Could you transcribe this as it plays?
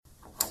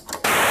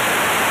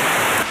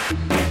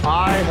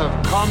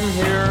come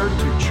here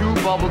to chew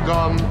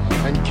bubblegum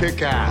and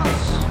kick ass.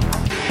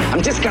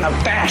 I'm just gonna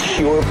bash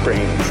your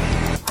brains.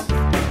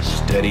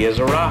 Steady as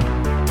a rock.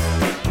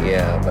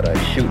 Yeah, but I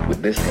shoot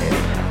with this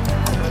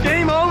hand.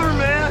 Game over,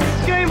 man.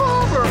 It's game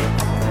over.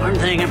 One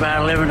thing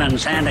about living in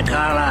Santa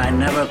Carla I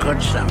never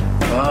could stomach.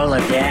 All the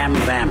damn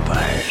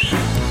vampires.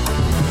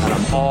 And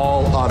I'm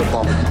all out of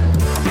bubblegum.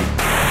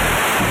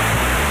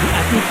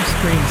 I think you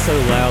screamed so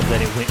loud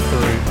that it went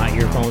through my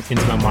earphones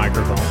into my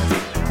microphone.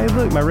 Hey,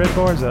 look, my red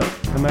bar's up.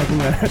 Imagine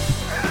that.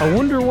 I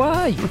wonder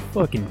why, you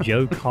fucking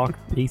Joe Cocker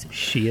piece of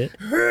shit.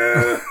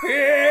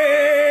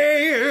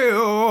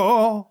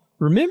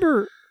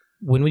 Remember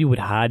when we would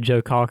hide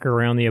Joe Cocker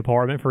around the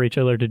apartment for each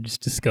other to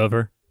just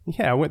discover?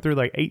 Yeah, I went through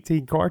like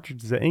 18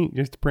 cartridges of ink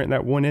just to print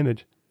that one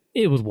image.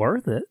 It was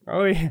worth it.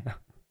 Oh, yeah.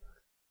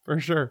 For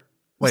sure.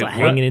 Wait, like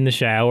hanging in the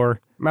shower.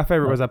 My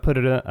favorite was I put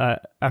it in,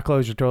 I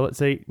closed the toilet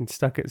seat and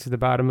stuck it to the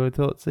bottom of the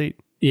toilet seat.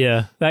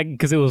 Yeah, that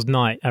because it was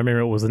night. I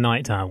remember it was the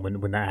nighttime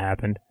when that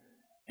happened.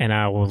 And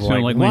I was so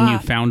like when you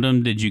found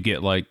them, did you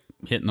get like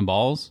hit in the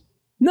balls?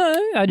 No,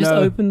 I just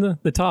opened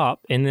the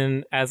top, and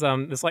then as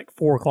it's like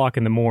 4 o'clock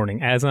in the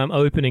morning, as I'm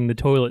opening the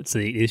toilet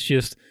seat, it's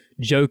just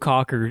Joe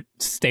Cocker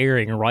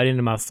staring right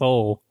into my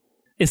soul.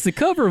 It's the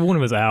cover of one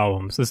of his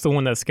albums. It's the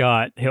one that's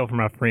got Help from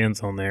My Friends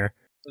on there.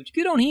 But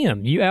good on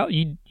him. You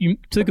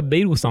took a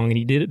Beatles song and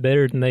you did it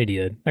better than they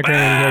did. Like when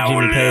you had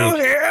Jimmy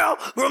Page. Help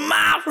from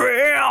my friend.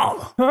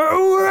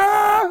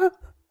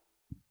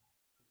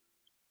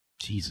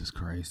 Jesus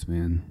Christ,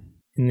 man.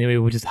 And then we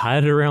would just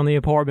hide it around the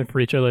apartment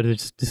for each other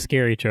to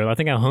scare each other. I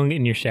think I hung it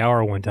in your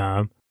shower one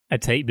time. I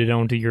taped it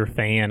onto your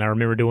fan. I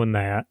remember doing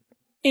that.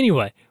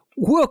 Anyway,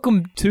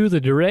 welcome to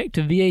the Direct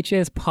to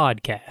VHS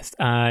podcast.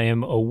 I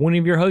am one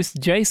of your hosts,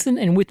 Jason,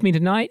 and with me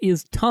tonight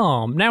is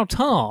Tom. Now,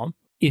 Tom,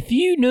 if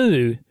you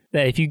knew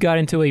that if you got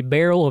into a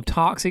barrel of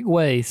toxic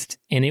waste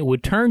and it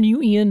would turn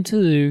you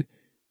into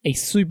a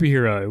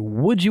superhero,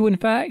 would you, in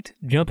fact,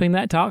 jump in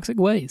that toxic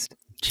waste?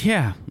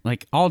 Yeah,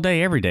 like all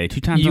day, every day, 2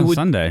 times on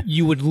Sunday.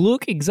 You would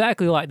look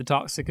exactly like the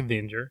Toxic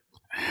Avenger.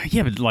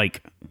 Yeah, but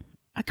like,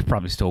 I could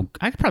probably still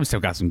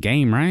got some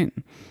game, right?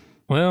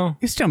 Well,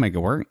 you still make it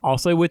work.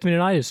 Also with me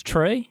tonight is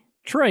Trey.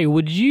 Trey,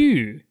 would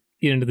you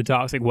get into the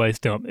toxic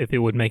waste dump if it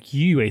would make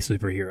you a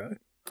superhero?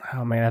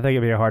 Oh man, I think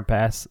it'd be a hard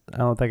pass. I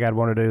don't think I'd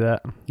want to do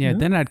that. Yeah,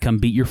 then I'd come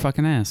beat your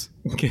fucking ass.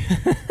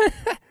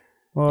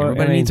 Well,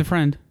 everybody needs a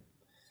friend.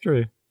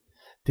 True.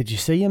 Did you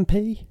see him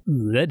pee?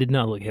 Ooh, that did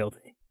not look healthy.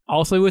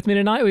 Also with me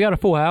tonight, we got a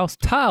full house.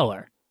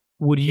 Tyler,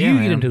 would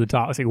you get into the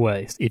toxic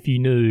waste if you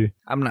knew?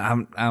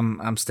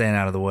 I'm staying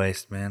out of the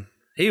waste, man.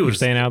 You're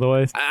staying out of the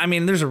waste? I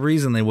mean, there's a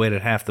reason they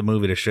waited half the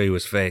movie to show you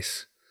his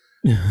face.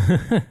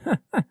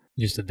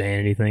 Just a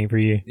vanity thing for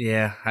you.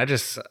 Yeah,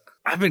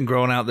 I've been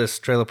growing out this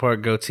trailer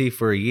park goatee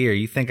for a year.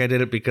 You think I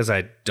did it because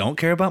I don't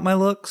care about my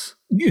looks?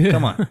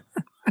 Come on.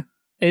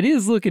 It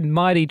is looking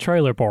mighty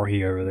trailer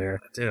parky over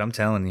there. Dude, I'm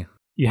telling you.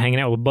 You're hanging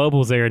out with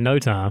Bubbles there in no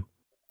time.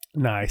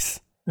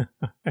 Nice.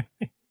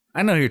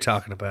 I know who you're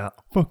talking about.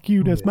 Fuck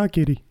you, that's my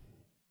kitty.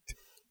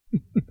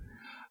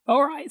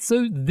 All right,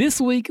 so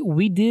this week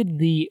we did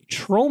the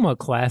Troma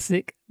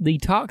classic, The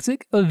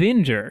Toxic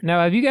Avenger.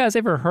 Now, have you guys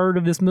ever heard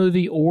of this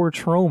movie or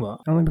Troma?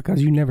 Only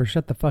because you never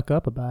shut the fuck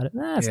up about it.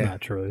 That's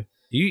not true.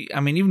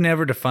 You've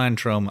never defined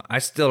Troma. I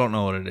still don't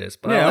know what it is.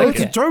 But yeah,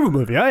 it's a Troma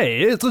movie.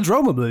 Hey, it's a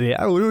Troma movie.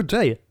 I will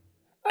tell you.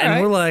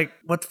 And we're like,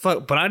 what the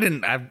fuck? But I'm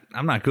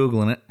not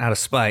Googling it out of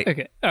spite.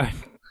 Okay, all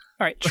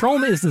right.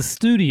 Troma is the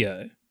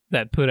studio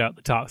that put out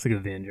The Toxic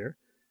Avenger.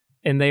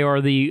 And they are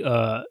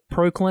the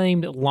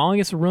proclaimed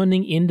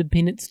longest-running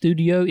independent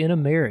studio in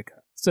America.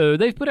 So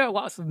they've put out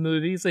lots of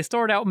movies. They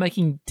started out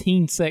making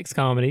teen sex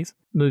comedies,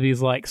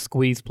 movies like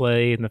Squeeze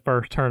Play and The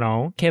First Turn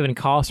On. Kevin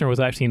Costner was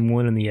actually in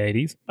one in the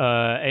 80s.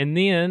 And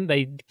then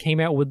they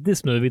came out with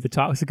this movie, The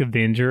Toxic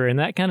Avenger, and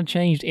that kind of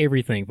changed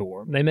everything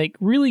for them. They make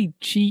really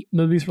cheap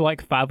movies for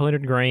like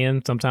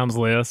 $500,000, sometimes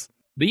less.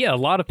 But yeah, a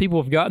lot of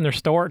people have gotten their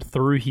start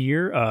through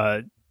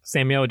here.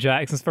 Samuel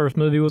Jackson's first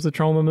movie was a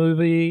Troma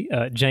movie.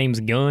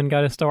 James Gunn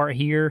got a start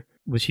here,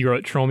 which he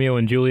wrote Tromeo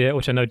and Juliet,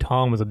 which I know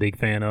Tom was a big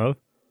fan of.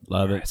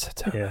 Love it.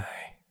 Yeah.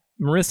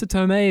 Marissa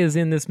Tomei is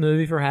in this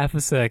movie for half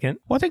a second.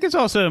 Well, I think it's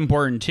also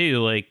important,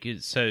 too. Like,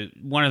 so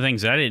one of the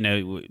things that I didn't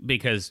know,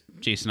 because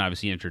Jason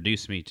obviously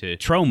introduced me to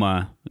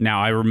Troma,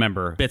 now I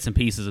remember bits and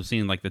pieces of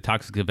seeing, like, the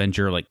Toxic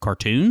Avenger, like,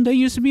 cartoon that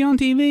used to be on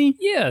TV.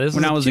 Yeah, this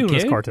when was I was a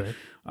kid. Cartoon.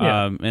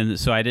 Yeah. And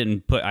so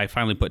I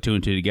finally put 2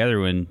 and 2 together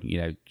when,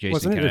 Jason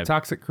wasn't it the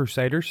Toxic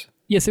Crusaders?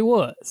 Yes, it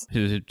was.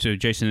 So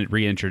Jason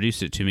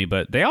reintroduced it to me,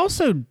 but they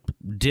also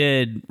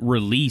did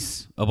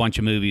release a bunch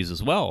of movies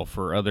as well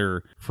for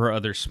other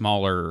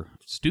smaller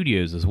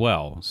studios as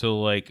well. So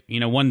like,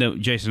 one that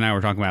Jason and I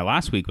were talking about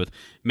last week with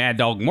Mad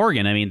Dog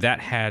Morgan, I mean,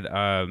 that had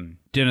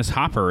Dennis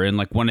Hopper in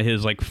like one of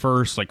his like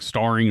first like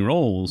starring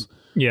roles.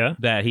 Yeah.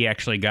 That he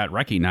actually got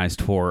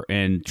recognized for,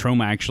 and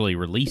Troma actually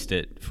released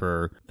it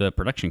for the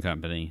production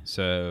company.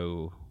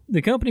 So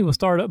the company was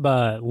started up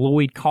by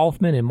Lloyd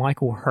Kaufman and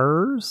Michael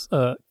Hers.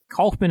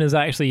 Kaufman is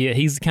actually,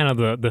 he's kind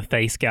of the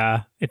face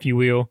guy, if you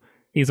will.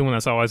 He's the one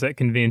that's always at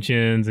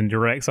conventions and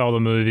directs all the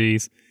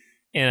movies.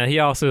 And he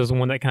also is the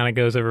one that kind of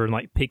goes over and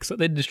like picks up.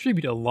 They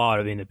distribute a lot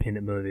of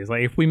independent movies.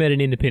 Like if we made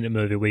an independent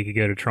movie, we could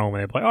go to Troma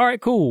and be like, all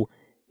right, cool.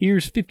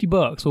 Here's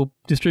 $50. We'll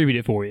distribute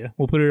it for you.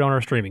 We'll put it on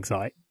our streaming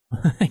site.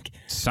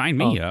 Sign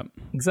me up.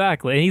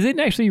 Exactly. And he's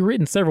actually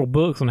written several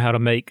books on how to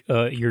make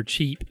your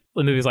cheap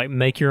movies, like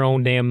make your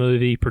own damn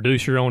movie,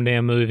 produce your own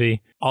damn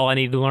movie. All I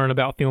need to learn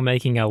about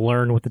filmmaking, I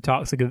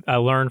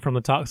learned from the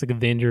Toxic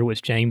Avenger,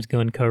 which James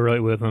Gunn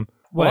co-wrote with him.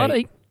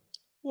 Wait.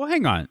 Well,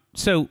 hang on.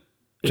 So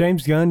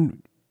James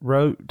Gunn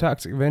wrote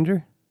Toxic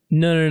Avenger?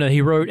 No.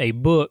 He wrote a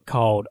book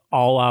called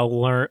All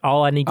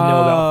I Need to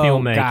Know About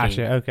Filmmaking.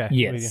 Gotcha. Okay.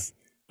 Yes.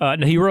 No,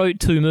 he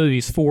wrote 2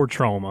 movies for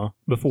Troma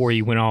before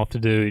he went off to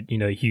do,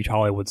 huge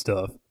Hollywood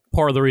stuff.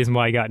 Part of the reason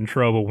why he got in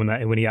trouble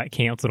when he got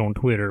canceled on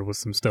Twitter was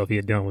some stuff he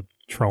had done with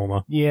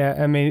Troma. Yeah,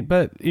 I mean,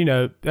 but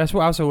that's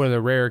also one of the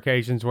rare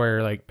occasions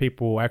where like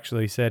people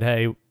actually said,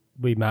 "Hey,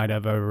 we might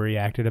have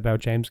overreacted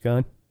about James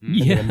Gunn."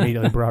 Yeah, and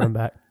immediately brought him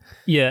back.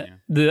 Yeah,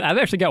 I've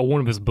actually got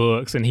one of his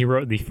books, and he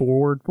wrote the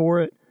foreword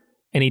for it.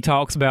 And he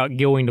talks about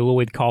going to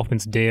Lloyd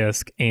Kaufman's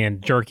desk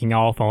and jerking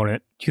off on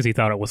it because he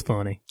thought it was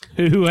funny.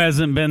 who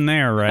hasn't been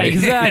there, right?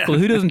 Exactly.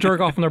 Who doesn't jerk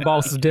off on their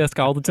boss's desk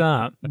all the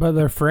time? But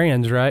they're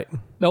friends, right?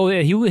 Oh,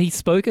 yeah. He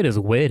spoke at his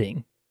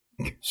wedding.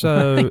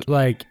 So,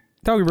 like,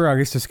 don't get me wrong,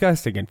 it's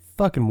disgusting and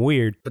fucking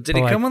weird. But did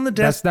he come on the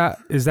desk?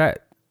 Is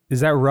that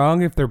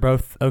wrong if they're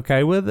both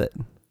okay with it?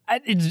 I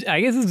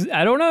guess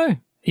I don't know.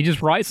 He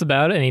just writes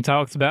about it and he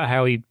talks about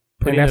how he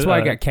put And that's why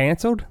it got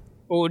canceled?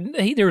 Well,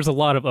 there was a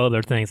lot of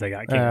other things that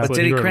got canceled. But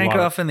did he crank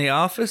off in the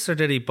office, or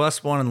did he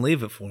bust one and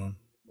leave it for him?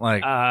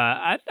 Like,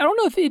 I don't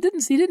know if he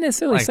didn't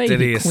necessarily say did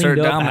he he assert cleaned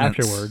up dominance,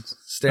 afterwards.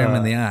 stare him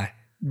in the eye?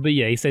 But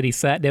yeah, he said he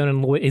sat down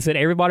and he said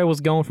everybody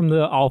was gone from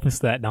the office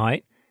that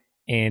night,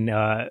 and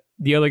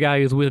the other guy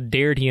he was with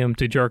dared him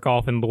to jerk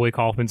off in Lloyd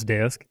Kaufman's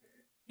desk,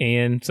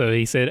 and so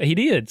he said he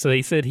did. So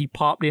he said he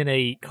popped in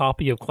a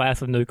copy of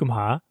Class of Nukem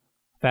High,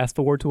 fast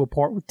forward to A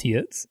Part with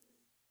Tits,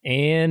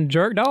 and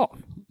jerked off.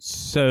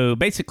 So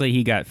basically,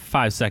 he got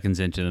 5 seconds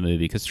into the movie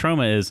because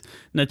Troma is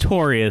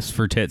notorious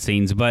for tit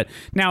scenes. But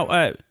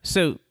now,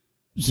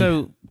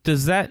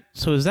 does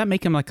that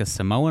make him like a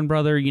Samoan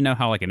brother? You know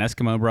how like an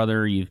Eskimo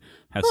brother, you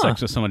have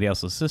sex with somebody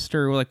else's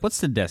sister. Like, what's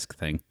the desk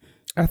thing?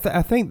 I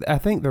think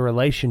the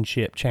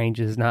relationship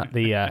changes, not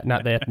the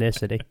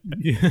ethnicity.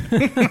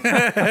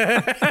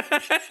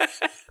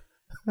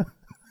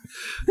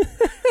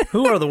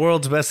 Who are the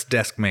world's best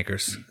desk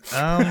makers?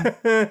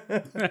 The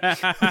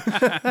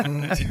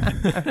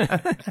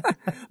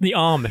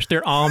Amish.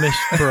 They're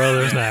Amish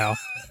brothers now.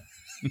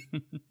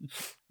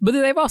 But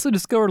they've also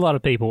discovered a lot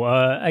of people.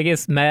 I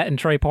guess Matt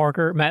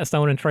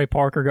Stone and Trey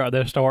Parker got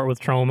their start with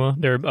Troma.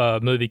 Their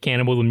movie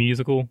Cannibal the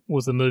Musical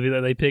was the movie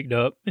that they picked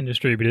up and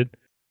distributed.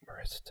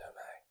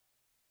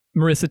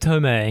 Marissa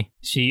Tomei.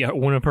 She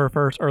one of her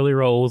first early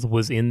roles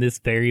was in this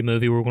very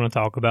movie we're going to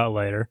talk about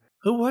later.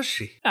 Who was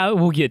she?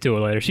 We'll get to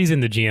it later. She's in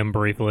the gym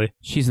briefly.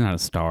 She's not a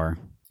star.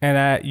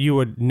 And you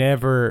would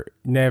never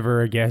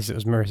guess it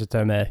was Marissa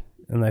Tomei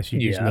unless you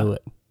just knew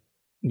it.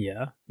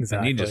 Yeah,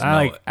 exactly. And you just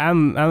know it.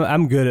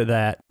 I'm good at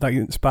that.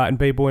 Like spotting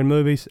people in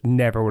movies.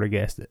 Never would have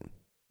guessed it.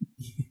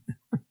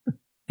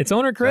 It's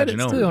on her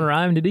credits too, on her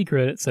IMDb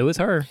credits, so it's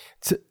her.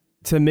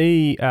 To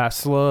me,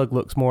 Slug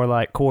looks more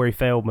like Corey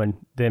Feldman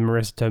than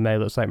Marissa Tomei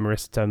looks like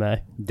Marissa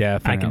Tomei.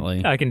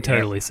 Definitely. I can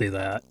totally see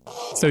that.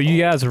 So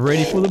you guys are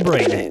ready for the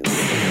breakdown?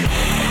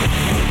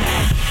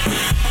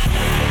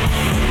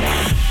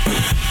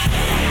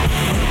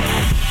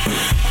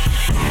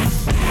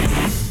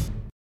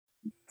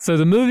 So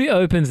the movie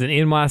opens in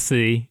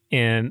NYC,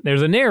 and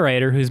there's a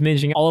narrator who's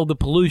mentioning all of the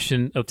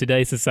pollution of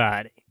today's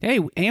society. Hey,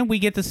 and we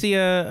get to see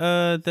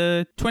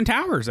the Twin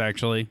Towers,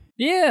 actually.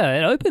 Yeah,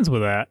 it opens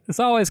with that. It's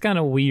always kind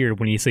of weird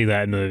when you see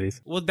that in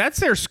movies. Well, that's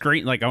their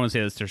screen. Like I want to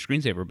say that's their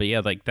screensaver, but yeah,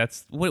 like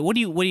that's what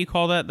do you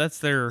call that? That's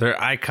their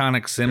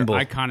iconic symbol.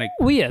 Iconic.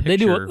 Well, yeah, they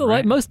do. Picture, Like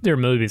right? most of their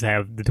movies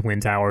have the Twin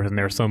Towers in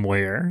there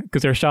somewhere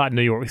because they're shot in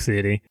New York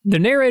City. The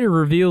narrator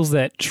reveals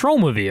that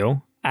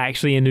Tromaville,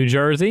 actually in New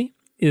Jersey,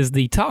 is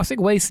the toxic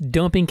waste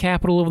dumping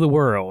capital of the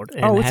world.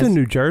 And it's in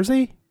New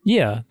Jersey?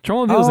 Yeah,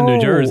 Tromaville's in New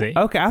Jersey.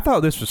 Okay, I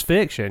thought this was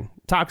fiction.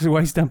 Toxic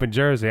waste dump in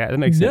Jersey. That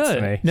makes sense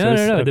to me. No.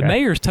 Okay. The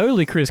mayor's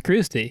totally Chris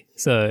Christie,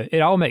 so it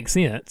all makes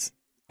sense.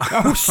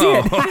 Oh,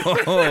 shit.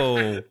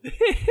 Oh,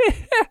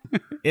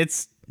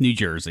 It's New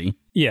Jersey.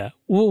 Yeah,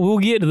 we'll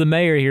get to the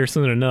mayor here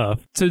soon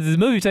enough. So the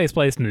movie takes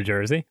place in New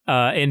Jersey,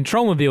 in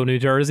Tromaville, New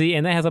Jersey,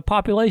 and that has a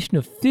population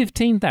of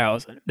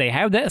 15,000. They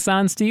have that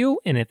sign still,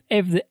 and if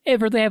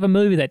ever they have a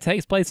movie that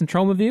takes place in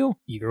Tromaville,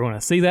 you're going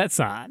to see that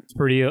sign. It's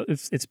pretty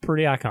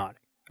iconic.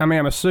 I mean,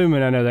 I'm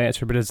assuming I know the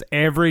answer, but is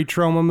every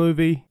Troma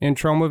movie in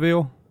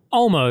Tromaville?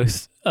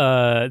 Almost.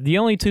 The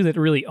only two that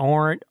really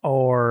aren't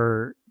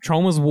are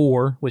Troma's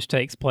War, which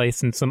takes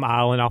place in some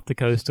island off the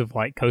coast of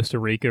like Costa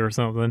Rica or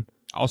something.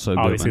 Also,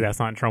 obviously that's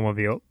not in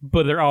Tromaville,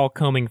 but they're all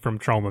coming from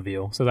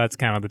Tromaville, so that's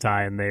kind of the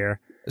tie-in there.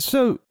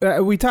 So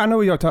I know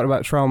we all talked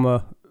about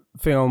Troma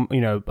film,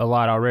 a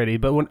lot already,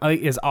 but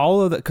is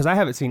all of the, because I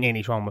haven't seen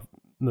any Troma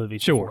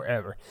movies Sure.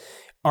 forever.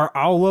 Are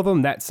all of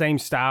them that same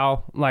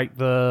style, like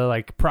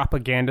the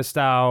propaganda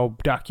style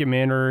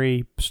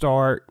documentary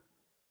start?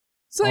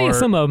 So yeah, Or-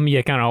 some of them,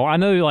 yeah, kind of. I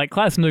know, like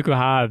Class of Nuclear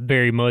High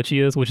very much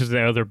is, which is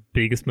the other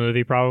biggest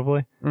movie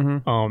probably.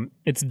 Mm-hmm.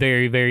 It's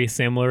very, very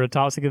similar to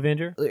Toxic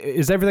Avenger.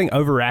 Is everything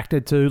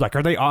overacted too? Like,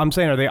 are they? I'm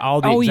saying, are they all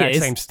the exact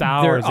it's- same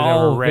style, They're or is it an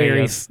all array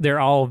very, of-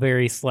 they're all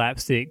very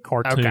slapstick,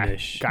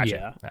 cartoonish. Gotcha.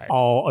 Yeah, All right.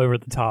 all over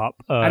the top.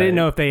 I didn't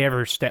know if they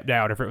ever stepped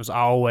out, if it was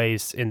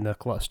always in the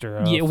cluster.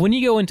 Of, Yeah, when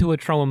you go into a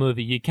Troma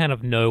movie, you kind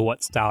of know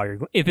what style you're.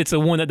 If it's a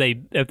one that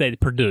they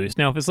produce.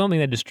 Now, if it's something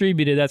they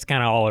distributed, that's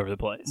kind of all over the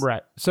place.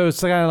 right. So it's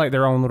kind of like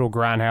their own little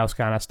grindhouse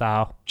kind of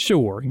style.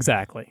 Sure,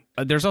 exactly.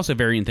 There's also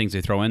variant things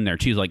they throw in there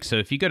too. Like, so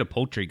if you go to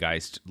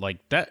Poultrygeist, like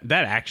that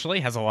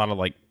actually has a lot of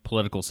like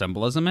political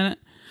symbolism in it,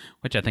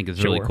 which I think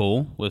is really Sure.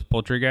 cool with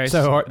Poultrygeist.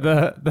 So are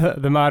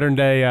the modern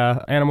day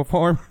Animal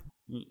Farm.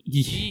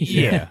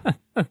 Yeah.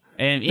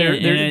 and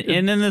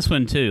in this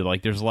one too,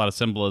 like there's a lot of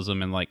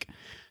symbolism and like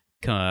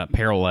kind of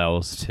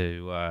parallels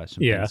to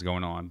some Yeah. things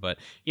going on. But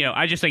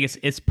I just think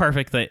it's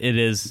perfect that it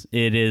is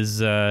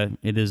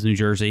New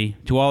Jersey.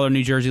 To all our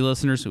New Jersey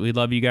listeners, we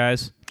love you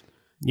guys.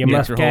 You Thanks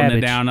must for holding cabbage.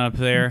 it down up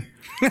there.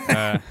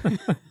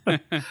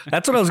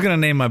 That's what I was gonna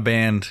name my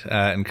band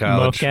in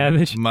college. Muff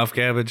Cabbage? Muff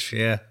Cabbage.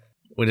 Yeah,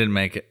 we didn't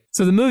make it.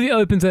 So the movie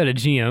opens at a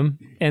gym,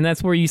 and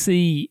that's where you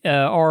see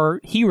our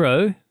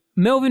hero,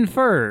 Melvin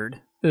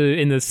Ferd.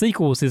 In the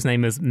sequels, his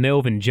name is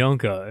Melvin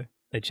Junko.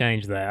 They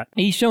changed that.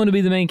 He's shown to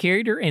be the main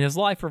character, and his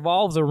life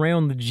revolves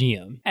around the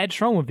gym at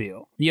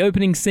Tromaville. The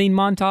opening scene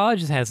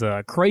montage has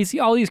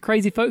all these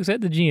crazy folks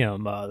at the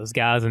gym. There's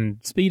guys in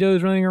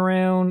Speedos running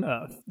around.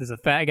 There's a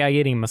fat guy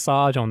getting a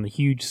massage on the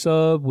huge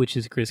sub, which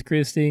is Chris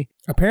Christie.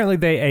 Apparently,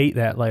 they ate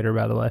that later.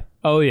 By the way,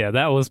 Oh yeah,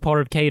 that was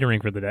part of catering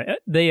for the day.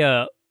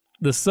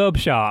 The sub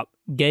shop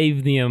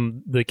gave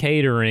them the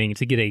catering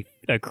to get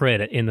a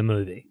credit in the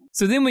movie.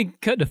 So then we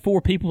cut to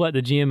 4 people at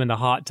the gym in the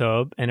hot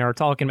tub and are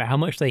talking about how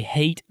much they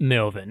hate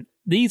Melvin.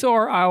 These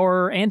are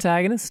our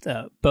antagonists,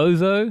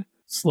 Bozo,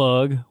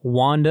 Slug,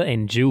 Wanda,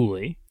 and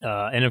Julie.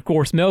 And of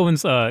course,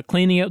 Melvin's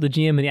cleaning up the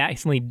gym and he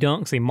accidentally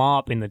dunks a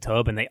mop in the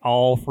tub and they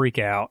all freak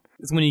out.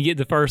 It's when you get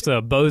the first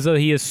Bozo,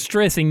 he is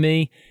stressing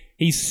me.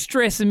 He's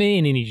stressing me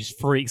and then he just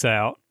freaks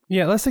out.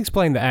 yeah. Let's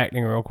explain the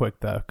acting real quick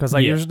though, because Yeah.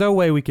 there's no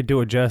way we could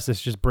do it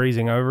justice just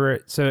breezing over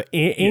it. So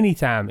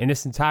anytime in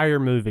this entire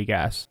movie,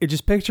 guys,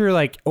 just picture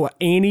like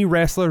any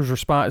wrestler's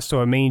response to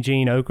a Mean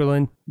Gene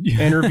Okerlund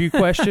interview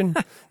question.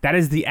 That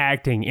is the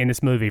acting in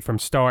this movie from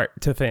start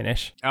to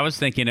finish. I was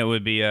thinking it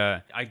would be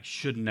I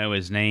shouldn't know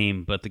his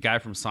name, but the guy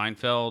from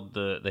Seinfeld,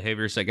 the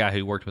heavyset guy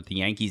who worked with the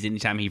Yankees,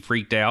 anytime he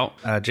freaked out,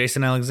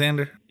 Jason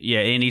Alexander.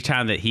 yeah,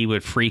 anytime that he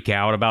would freak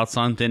out about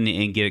something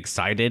and get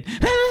excited,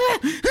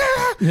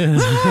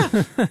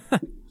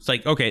 it's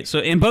like, okay, so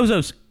and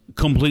Bozo's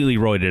completely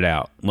roided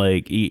out.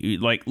 Like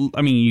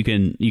I mean,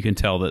 you can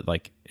tell that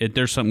like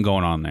there's something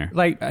going on there.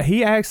 Like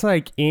he acts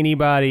like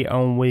anybody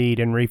on weed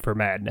and Reefer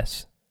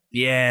Madness.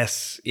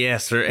 Yes,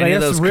 or Like, any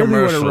of that's those really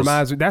commercials. what it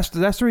reminds me. That's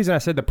the reason I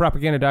said the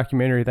propaganda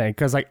documentary thing,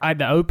 because like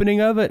the opening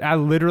of it, I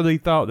literally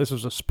thought this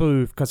was a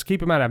spoof. Because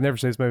keep in mind, I've never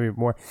seen this movie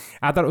before.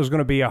 I thought it was going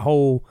to be a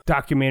whole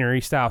documentary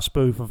style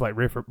spoof of like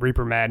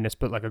Reaper Madness,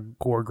 but like a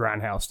Gore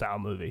Grindhouse style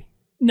movie.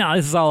 No,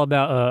 this is all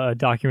about a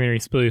documentary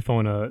spoof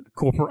on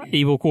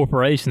evil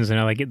corporations and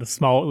how they get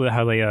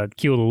how they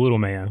kill the little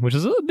man, which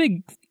is a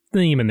big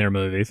theme in their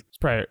movies. It's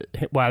probably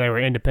why they were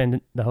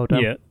independent the whole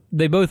time. Yeah,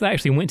 they both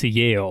actually went to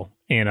Yale,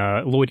 and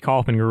Lloyd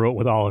Kaufman grew up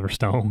with Oliver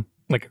Stone,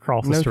 like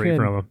across the No street kidding.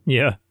 from him.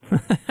 Yeah.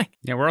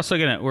 Yeah, we're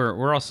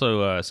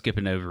also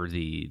skipping over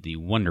the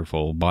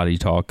wonderful Body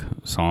Talk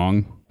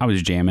song. I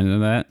was jamming to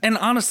that. And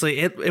honestly,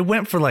 it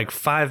went for like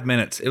 5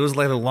 minutes. It was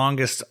like the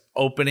longest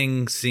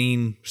opening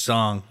scene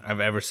song I've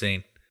ever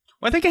seen.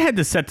 Well, I think it had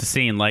to set the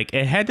scene. Like,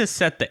 it had to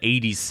set the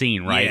 80s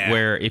scene, right? Yeah.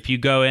 Where if you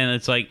go in,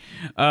 it's like,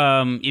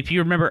 if you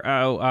remember,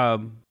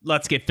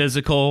 let's get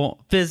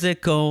physical,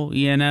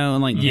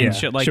 and like Yeah, and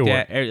shit like sure.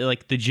 that.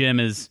 Like, the gym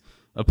is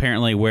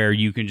apparently where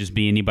you can just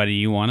be anybody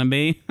you want to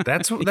be.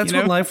 That's You what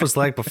know? life was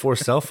like before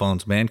cell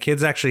phones, man.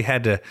 Kids actually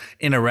had to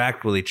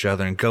interact with each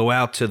other and go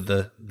out to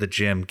the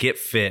gym, get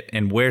fit,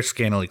 and wear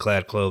scantily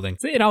clad clothing.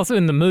 And also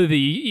in the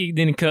movie, it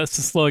then cuts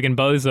to Slug and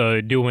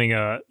Bozo doing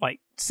like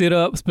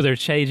sit-ups, but they're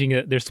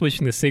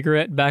switching the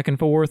cigarette back and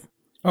forth.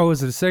 Oh,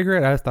 is it a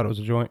cigarette? I thought it was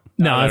a joint.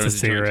 No, Oh, that's that a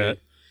was a joint, cigarette.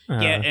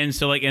 Yeah, and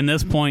so like in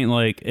this point,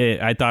 like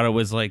I thought it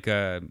was like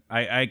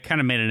I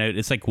kind of made a note.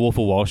 It's like Wolf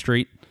of Wall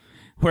Street,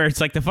 where it's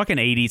like the fucking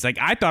 80s. Like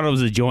I thought it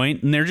was a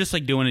joint, and they're just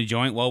like doing a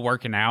joint while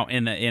working out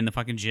in the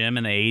fucking gym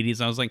in the 80s.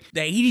 I was like,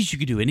 the 80s, you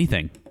could do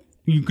anything.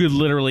 You could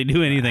literally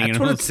do anything. That's and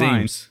what it was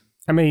fine. seems.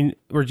 I mean,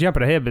 we're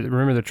jumping ahead, but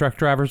remember the truck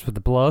drivers with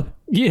the blow?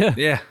 Yeah.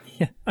 Yeah.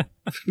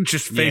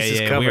 Just faces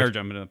Yeah, covered. we are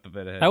jumping up a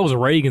bit ahead. That was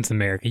Reagan's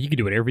America. You could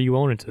do whatever you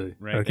wanted to.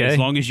 Right. Okay. As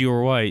long as you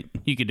were white,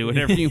 you could do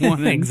whatever you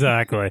wanted.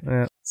 Exactly.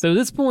 Yeah. So at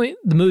this point,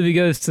 the movie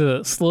goes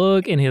to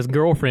Slug and his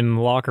girlfriend in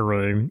the locker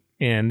room,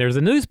 And there's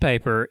a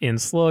newspaper in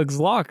Slug's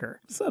locker.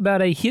 It's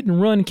about a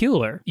hit-and-run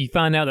killer. You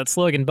find out that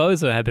Slug and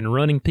Bozo have been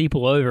running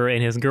people over,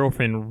 and his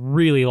girlfriend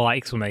really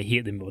likes when they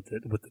hit them with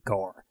the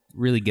car.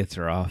 Really gets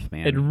her off,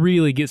 man. It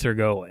really gets her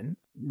going.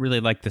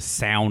 Really like the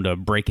sound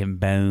of breaking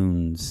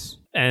bones.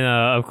 And,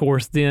 of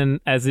course,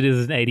 then, as it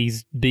is an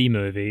 80s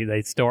B-movie,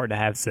 they start to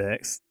have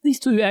sex. These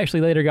two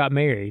actually later got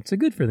married, so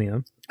good for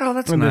them. Oh,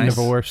 that's And then nice.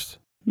 divorced.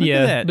 Look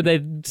at that. But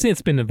they've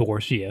since been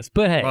divorced, yes.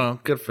 But hey.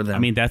 Well, good for them. I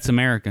mean, that's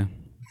America.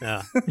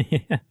 Yeah.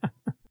 And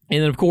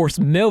then, of course,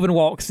 Melvin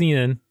walks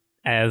in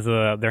as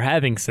they're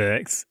having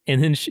sex,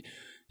 and then she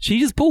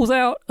just pulls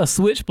out a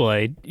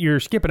switchblade.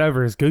 You're skipping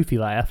over his goofy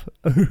laugh.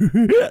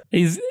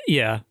 There's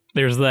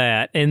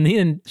that. And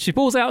then she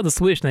pulls out the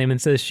switch name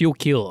and says she'll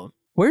kill him.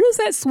 Where does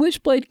that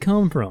switchblade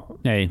come from?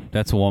 Hey,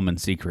 that's a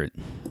woman's secret.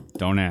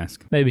 Don't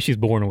ask. Maybe she's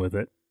born with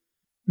it.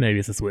 Maybe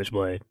it's a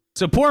switchblade.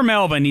 So poor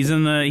Melvin, he's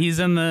in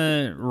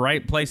the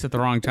right place at the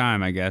wrong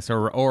time, I guess,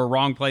 or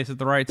wrong place at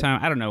the right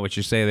time. I don't know what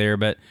you say there,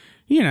 but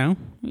you know,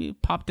 he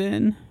popped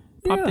in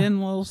a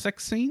little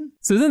sex scene.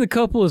 So then the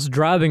couple is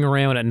driving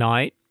around at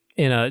night,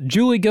 and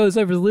Julie goes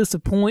over the list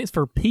of points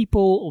for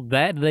people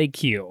that they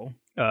kill.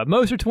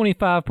 Most are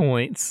 25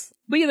 points,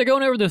 but yeah, they're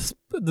going over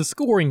the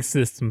scoring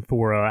system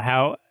for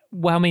how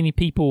many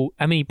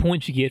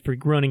points you get for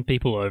running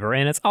people over,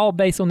 and it's all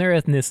based on their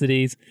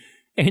ethnicities.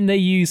 And they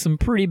use some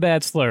pretty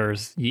bad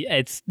slurs.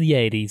 It's the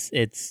 80s.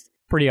 It's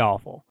pretty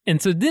awful.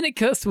 And so then it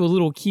cuts to a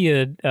little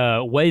kid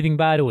waving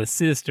bye to his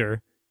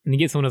sister, and he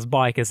gets on his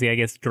bike as he, I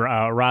guess,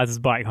 rides his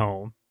bike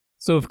home.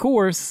 So, of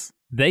course,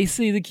 they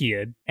see the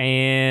kid,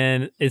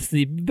 and it's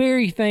the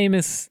very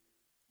famous,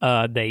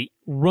 they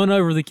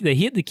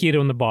hit the kid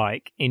on the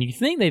bike, and you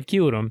think they've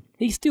killed him.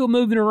 He's still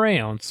moving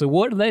around. So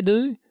what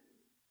do?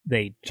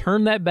 They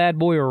turn that bad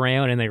boy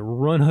around and they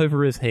run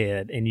over his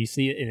head, and you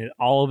see it in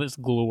all of its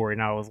glory.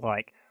 And I was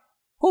like,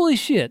 holy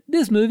shit,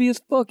 this movie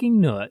is fucking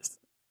nuts.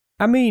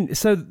 I mean,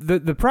 so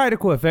the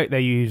practical effect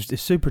they used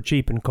is super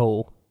cheap and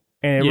cool,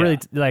 and it really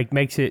like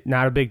makes it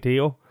not a big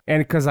deal. And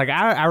because like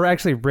I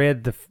actually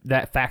read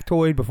that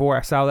factoid before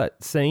I saw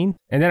that scene,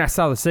 and then I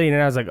saw the scene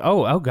and I was like,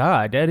 oh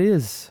god, that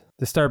is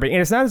disturbing.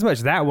 And it's not as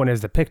much that one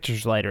as the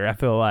pictures later. I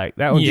feel like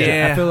that one.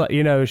 Yeah. I feel like,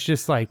 you know, it's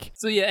just like.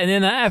 So yeah, and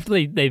then after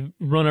they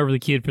run over the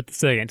kid for the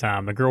second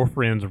time, the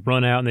girlfriends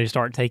run out and they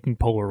start taking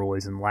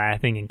Polaroids and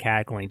laughing and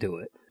cackling to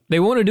it. They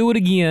want to do it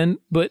again,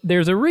 but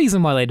there's a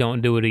reason why they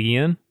don't do it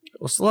again.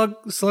 Well,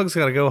 Slug's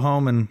got to go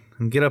home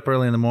and get up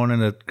early in the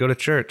morning to go to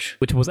church.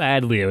 Which was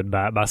ad-libbed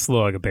by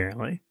Slug,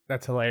 apparently.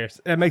 That's hilarious.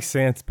 That makes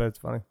sense, but it's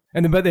funny.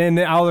 But then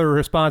all the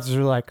responses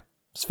are like,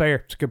 it's fair.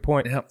 It's a good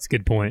point. Yep. It's a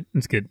good point.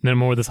 It's good. No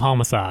more of this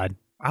homicide.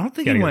 I don't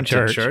think Gotta he go went to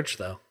to church. church,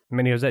 though. I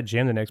mean, he was at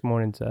gym the next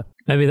morning, so.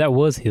 Maybe that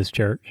was his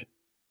church.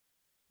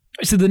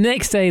 So the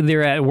next day,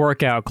 they're at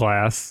workout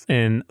class,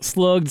 and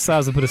Slug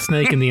decides to put a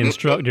snake in the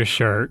instructor's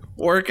shirt.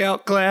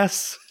 Workout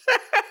class.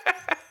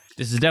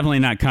 This is definitely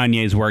not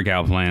Kanye's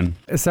workout plan.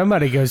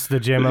 Somebody goes to the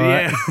gym a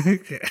lot.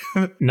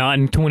 Yeah. Not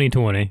in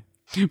 2020.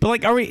 But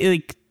like, are we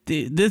like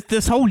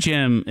this whole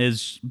gym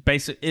is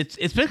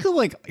it's basically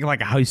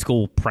like a high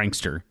school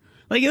prankster.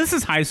 Like this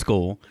is high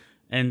school,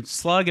 and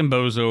Slug and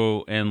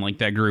Bozo and like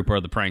that group are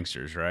the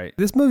pranksters, right?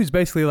 This movie's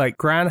basically like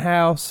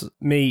Grindhouse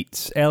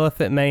meets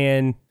Elephant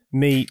Man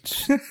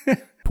meets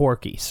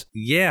Porky's.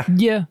 Yeah.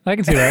 Yeah, I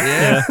can see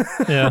that.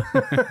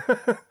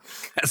 Yeah.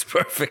 That's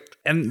perfect.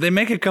 And they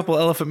make a couple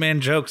Elephant Man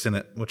jokes in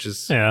it, which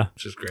is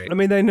great. I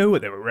mean, they knew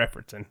what they were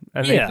referencing.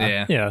 I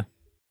think. Yeah.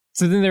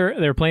 So then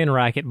they're playing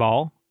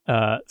racquetball.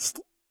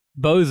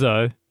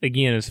 Bozo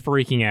again is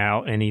freaking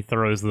out, and he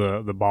throws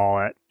the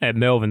ball at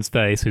Melvin's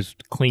face, who's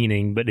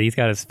cleaning, but he's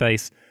got his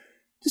face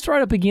just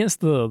right up against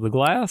the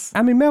glass.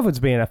 I mean, Melvin's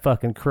being a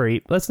fucking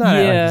creep. Let's not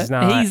act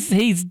like he's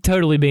not. He's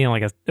totally being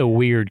like a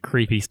weird,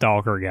 creepy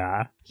stalker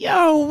guy.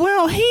 Yo,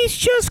 well, he's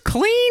just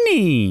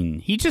cleaning.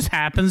 He just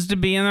happens to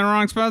be in the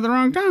wrong spot at the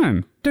wrong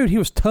time. Dude, he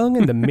was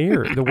tonguing the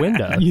mirror, the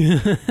window.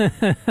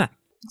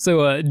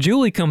 So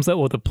Julie comes up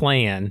with a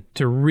plan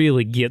to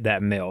really get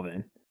that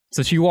Melvin.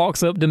 So she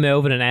walks up to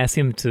Melvin and asks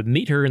him to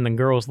meet her in the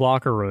girls'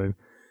 locker room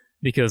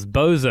because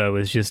Bozo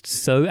is just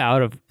so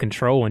out of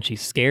control and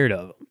she's scared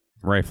of him.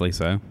 Rightfully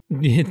so.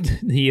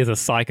 He is a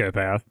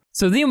psychopath.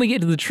 So then we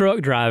get to the truck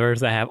drivers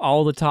that have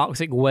all the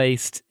toxic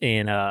waste,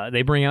 and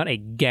they bring out a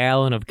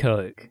gallon of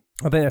Coke.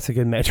 I think that's a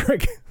good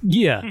metric.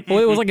 Yeah. Well,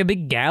 it was like a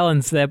big gallon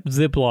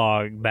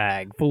Ziploc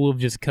bag full of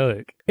just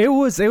Coke. It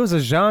was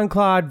a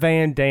Jean-Claude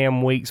Van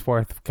Damme week's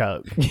worth of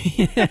Coke.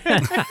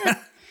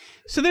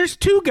 So there's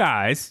two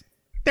guys.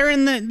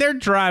 They're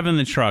driving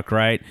the truck,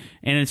 right?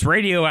 And it's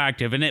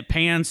radioactive, and it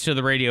pans to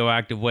the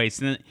radioactive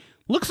waste, and it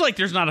looks like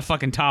there's not a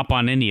fucking top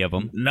on any of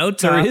them. No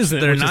tops. There isn't,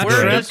 They're which is not great. We're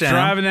strapped just down.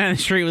 driving down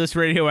the street with this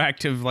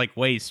radioactive like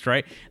waste,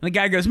 right? And the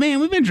guy goes, "Man,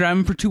 we've been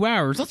driving for 2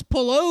 hours. Let's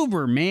pull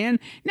over, man.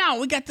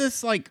 No, we got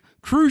this like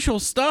crucial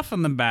stuff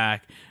in the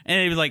back."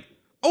 And he'd be like,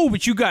 "Oh,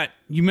 but you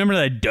remember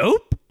that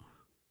dope?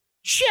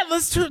 Shit,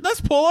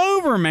 let's pull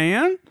over,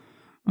 man."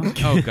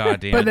 Oh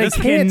goddamn! But they this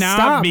can't cannot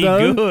stop, be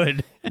though.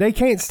 good. They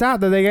can't stop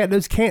though. They got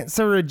those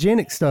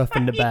cancerogenic stuff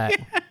in the back.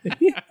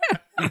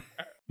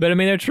 But I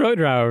mean, they're truck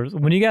drivers.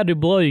 When you got to do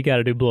blow, you got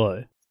to do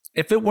blow.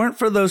 If it weren't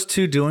for those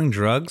two doing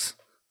drugs,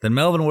 then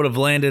Melvin would have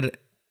landed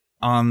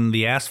on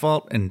the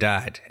asphalt and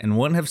died and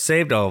wouldn't have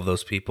saved all of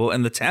those people,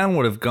 and the town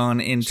would have gone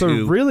into...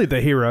 So really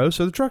the heroes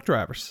are the truck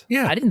drivers.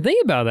 Yeah. I didn't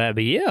think about that,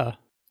 but yeah.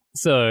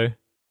 So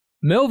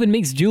Melvin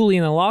meets Julie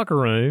in the locker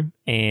room,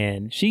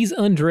 and she's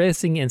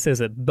undressing and says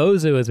that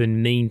Bozo has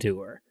been mean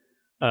to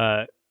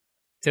her.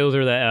 Tells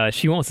her that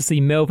she wants to see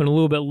Melvin a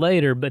little bit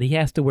later, but he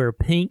has to wear a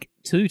pink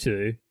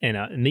tutu and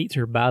meets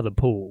her by the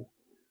pool.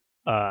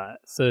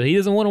 So he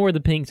doesn't want to wear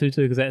the pink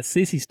tutu because that's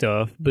sissy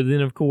stuff, but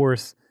then, of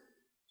course,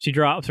 she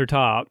drops her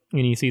top,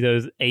 and you see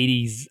those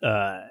 80s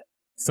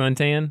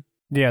suntan.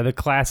 Yeah, the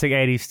classic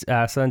 80s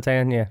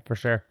suntan. Yeah, for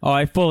sure. Oh,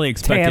 I fully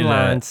expected Tan that.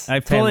 lines. I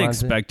Tan fully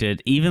lines, yeah.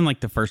 expected, even like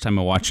the first time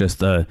I watched this,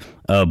 the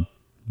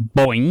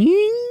boing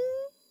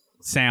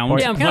sound.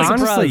 Yeah, I'm kind of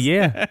Honestly, surprised.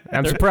 yeah.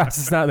 I'm surprised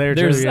it's not there.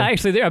 There's too, yeah.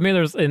 actually there. I mean,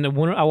 there's in the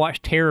one I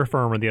watched Terra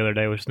Firma the other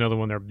day, which is another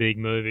one of their big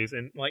movies,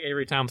 and like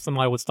every time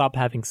somebody would stop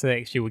having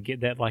sex, you would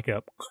get that like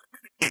a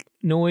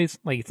noise,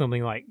 like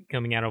something like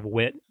coming out of a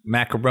wet.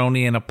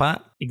 Macaroni in a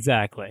pot?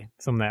 Exactly,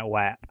 some of that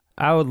whap.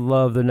 I would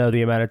love to know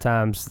the amount of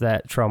times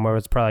that Trauma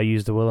was probably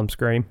used the Willem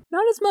scream.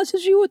 Not as much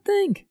as you would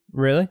think.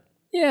 Really?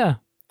 Yeah.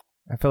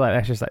 I feel like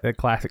that's just like the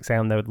classic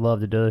sound they would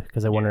love to do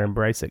because they want to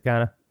embrace it,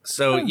 kind of.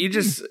 So you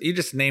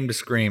just named a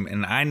scream,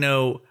 and I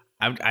know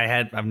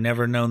I've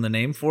never known the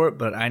name for it,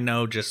 but I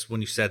know just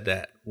when you said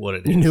that what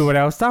it is. You knew what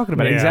I was talking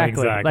about. Yeah,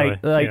 exactly. exactly.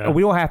 Like Yeah.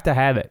 we don't have to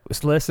have it.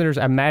 As listeners,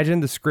 imagine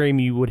the scream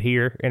you would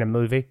hear in a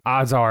movie.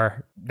 Odds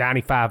are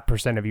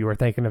 95% of you are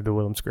thinking of the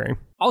Willem scream.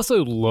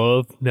 Also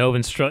love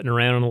Melvin strutting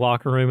around in the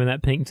locker room in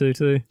that pink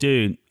tutu.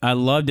 Dude, I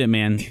loved it,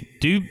 man.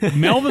 Dude,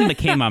 Melvin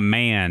became a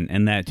man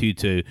in that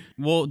tutu.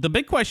 Well, the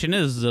big question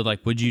is,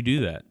 like, would you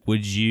do that?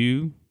 Would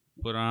you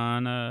put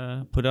on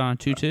a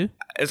tutu?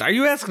 Are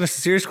you asking a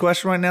serious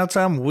question right now,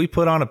 Tom? Will we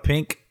put on a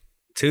pink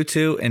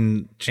tutu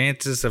and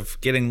chances of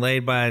getting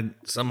laid by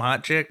some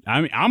hot chick?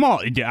 I mean,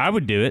 I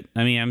would do it.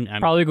 I mean,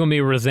 I'm Probably going to be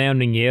a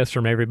resounding yes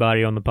from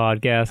everybody on the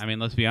podcast. I mean,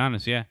 let's be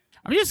honest. Yeah,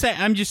 I'm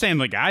just saying.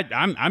 Like,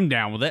 I'm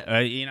down with it.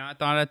 I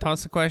thought I'd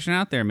toss the question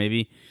out there.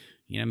 Maybe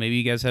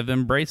you guys have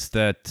embraced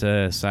that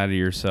side of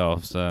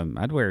yourselves.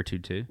 I'd wear a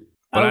tutu.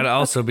 But I'd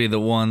also be the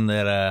one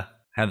that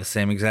had the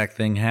same exact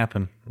thing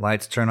happen.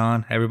 Lights turn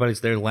on. Everybody's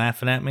there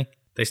laughing at me.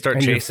 They start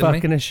And you're chasing me.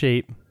 fucking a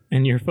sheep.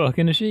 And you're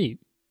fucking a sheep.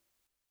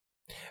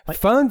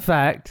 Fun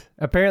fact,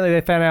 apparently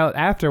they found out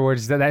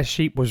afterwards that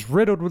sheep was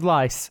riddled with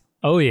lice.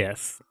 Oh,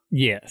 yes.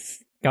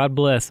 Yes. God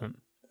bless him.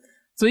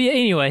 So, yeah,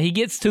 anyway, he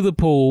gets to the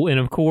pool, and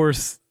of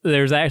course,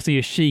 there's actually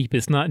a sheep.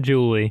 It's not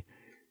Julie.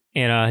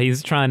 And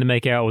he's trying to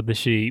make out with the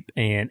sheep,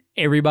 and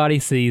everybody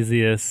sees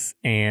this,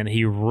 and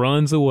he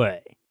runs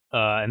away.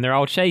 And they're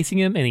all chasing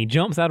him, and he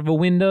jumps out of a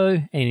window,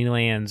 and he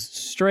lands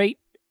straight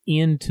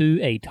into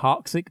a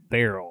toxic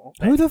barrel.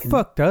 Who the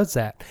fuck does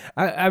that?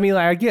 I mean,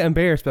 like, I get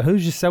embarrassed, but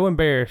who's just so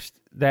embarrassed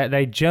that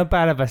they jump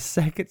out of a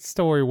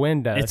second-story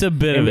window? It's a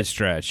bit of a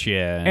stretch,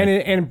 yeah.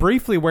 And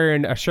briefly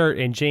wearing a shirt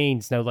and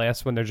jeans, no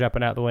less, when they're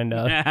jumping out the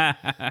window.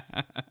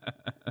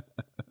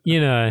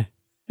 You know,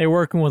 they're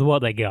working with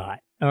what they got,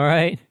 all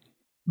right?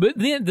 But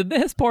then the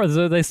best part is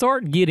they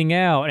start getting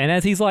out, and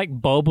as he's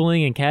like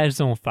bubbling and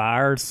catches on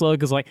fire,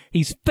 Slug is like,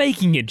 he's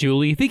faking it,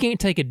 Julie. If he can't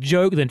take a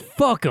joke, then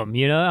fuck him,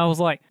 you know? I was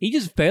like, he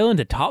just fell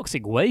into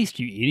toxic waste,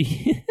 you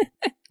idiot.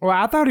 Well,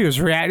 I thought he was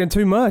reacting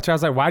too much. I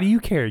was like, why do you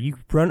care? You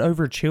run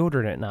over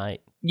children at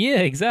night. Yeah,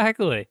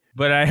 exactly.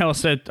 But I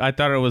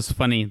thought it was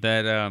funny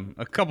that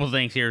a couple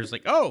things here is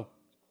like, oh,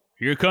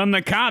 here come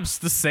the cops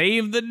to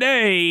save the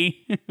day.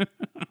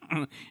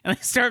 And they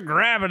start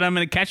grabbing them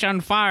and catch on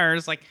fire.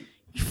 It's like,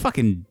 you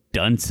fucking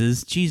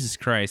dunces. Jesus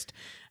Christ.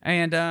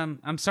 And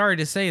I'm sorry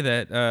to say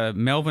that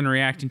Melvin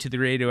reacting to the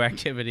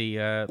radioactivity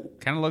kind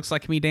of looks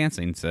like me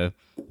dancing. So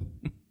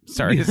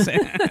sorry to say.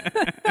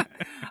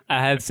 I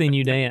have seen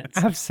you dance.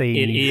 I've seen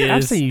It you. is-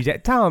 I've seen you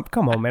dance. Tom,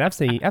 come on, man. I've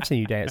seen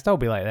you dance. Don't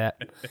be like that.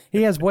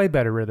 He has way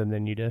better rhythm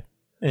than you do.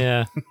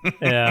 Yeah,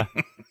 yeah.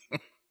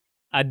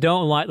 I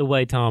don't like the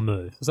way Tom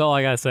moves. That's all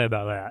I got to say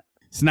about that.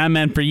 It's not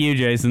meant for you,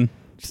 Jason.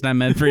 It's not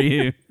meant for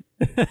you.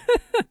 A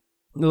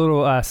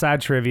little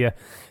side trivia.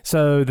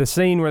 So the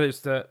scene where it's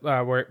the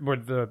where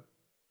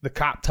the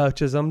cop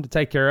touches him to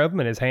take care of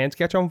him and his hands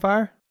catch on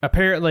fire.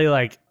 Apparently,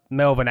 like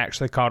Melvin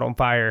actually caught on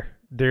fire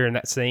during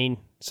that scene.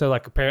 So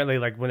like apparently,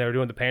 like when they were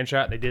doing the pan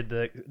shot, they did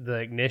the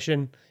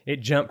ignition.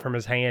 It jumped from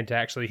his hand to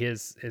actually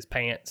his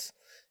pants,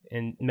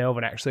 and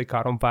Melvin actually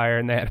caught on fire,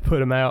 and they had to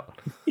put him out.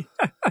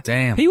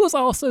 Damn. He was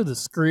also the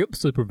script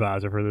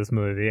supervisor for this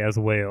movie as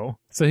well.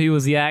 So he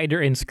was the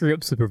actor and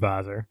script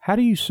supervisor. How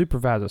do you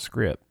supervise a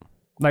script?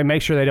 Like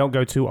make sure they don't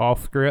go too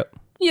off script.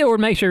 Yeah, or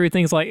make sure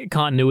everything's like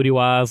continuity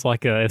wise,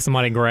 like if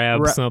somebody grabs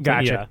Right, something.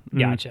 gotcha.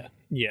 Yeah, gotcha.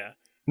 Yeah.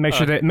 Make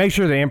sure the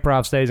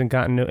improv stays in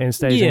continuity and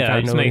stays in Yeah,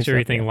 continuity. just make and sure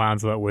stuff. everything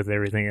lines up with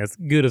everything as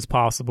good as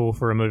possible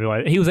for a movie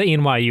like that. He was at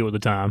NYU at the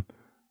time,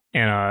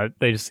 and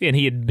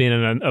he had been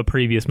in a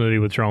previous movie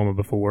with Trauma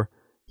before.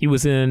 He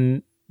was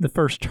in the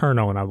first Turn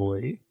On, I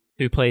believe.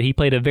 He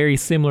played a very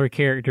similar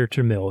character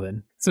to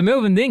Melvin. So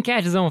Melvin then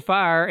catches on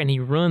fire and he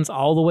runs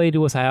all the way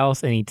to his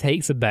house and he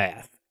takes a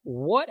bath.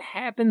 What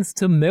happens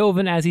to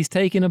Melvin as he's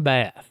taking a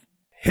bath?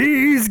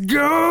 He's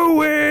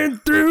going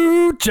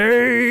through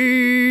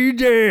change,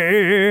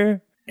 yeah.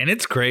 And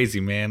it's crazy,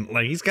 man.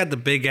 Like, he's got the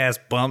big ass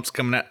bumps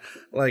coming out.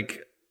 Like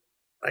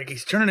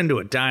he's turning into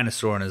a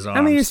dinosaur in his arms.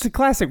 I mean, it's the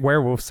classic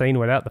werewolf scene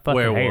without the fucking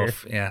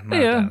werewolf. hair. Yeah, not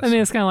a Yeah, dinosaur. I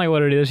mean, it's kind of like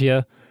what it is,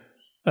 yeah.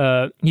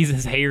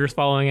 His hair's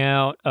falling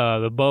out,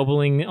 the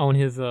bubbling on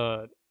his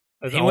arms.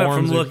 He went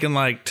from looking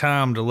like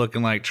Tom to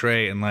looking like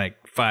Trey in like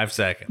 5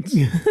 seconds.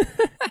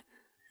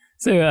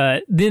 So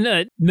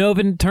then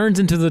Melvin turns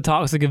into the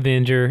Toxic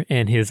Avenger,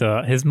 and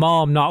his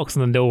mom knocks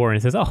on the door and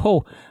says,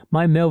 "Oh,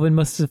 my Melvin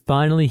must have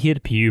finally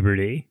hit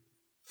puberty."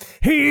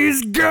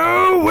 He's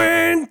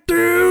going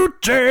through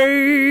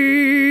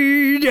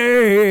change,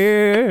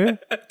 yeah.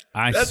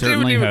 I That's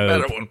certainly even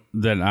better hope one.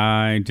 that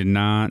I did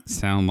not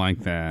sound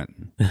like that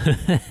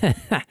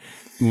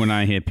when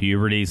I hit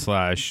puberty /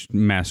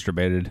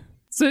 masturbated.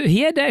 So he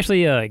had to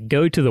actually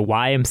go to the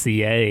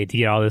YMCA to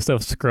get all this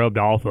stuff scrubbed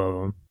off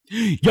of him.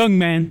 Young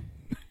man.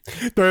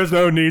 There's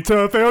no need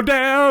to feel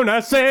down, I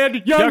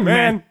said, young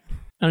man.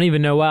 I don't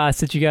even know why I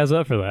set you guys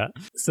up for that.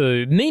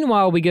 So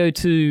meanwhile, we go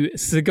to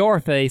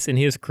Cigarface and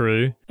his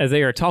crew as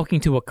they are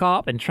talking to a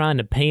cop and trying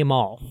to pay him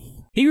off.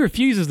 He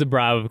refuses the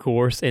bribe, of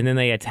course, and then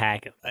they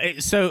attack him.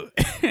 So,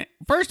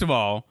 first of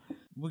all,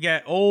 we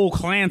got old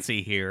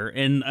Clancy here,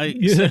 and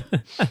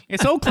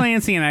it's old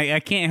Clancy, and I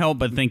can't help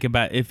but think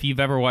about if you've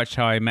ever watched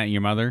How I Met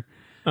Your Mother.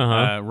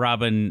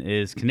 Robin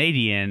is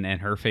Canadian,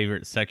 and her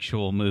favorite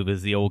sexual move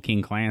is the old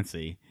King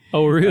Clancy.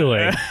 Oh, really?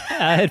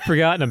 I had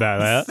forgotten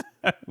about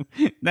that.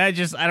 I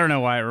don't know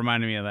why it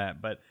reminded me of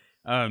that, but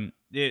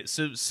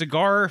so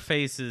Cigar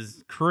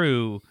Face's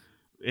crew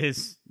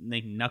is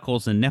like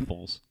Knuckles and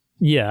Nipples.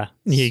 Yeah,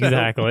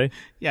 exactly.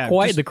 Yeah,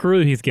 quite just the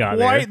crew he's got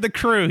there. Quite the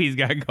crew he's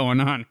got going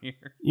on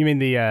here. You mean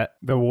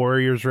the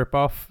Warriors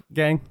ripoff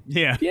gang?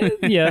 Yeah.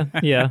 Yeah.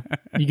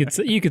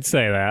 You could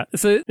say that.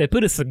 So they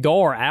put a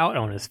cigar out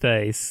on his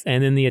face,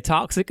 and then the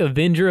Toxic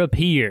Avenger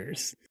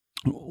appears.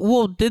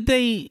 Well, did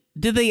they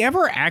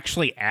ever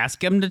actually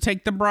ask him to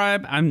take the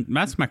bribe?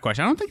 That's my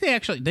question. I don't think they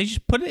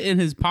just put it in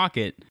his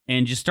pocket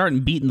and just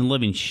started beating the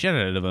living shit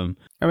out of him.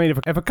 I mean,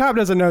 if a cop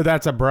doesn't know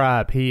that's a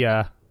bribe, he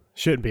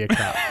shouldn't be a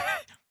cop.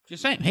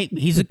 Just saying, hey,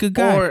 he's a good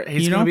guy. Or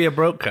he's going to be a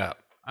broke cop.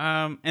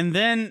 And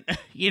then,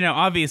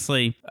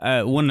 obviously,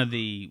 one of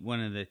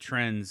the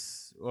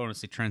trends, I want to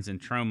say trends in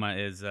Troma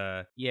is,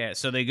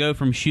 so they go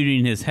from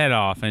shooting his head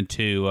off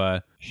into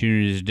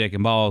shooting his dick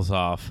and balls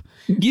off.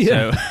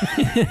 Yeah.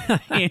 So,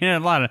 a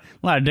lot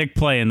of dick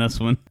play in this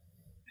one.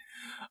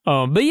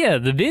 But yeah,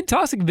 the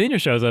Toxic Avenger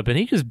shows up and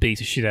he just beats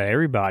the shit out of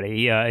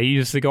everybody. He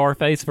uses Cigar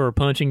Face for a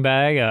punching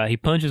bag. He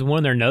punches one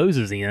of their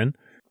noses in,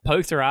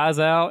 pokes their eyes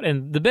out,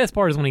 and the best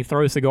part is when he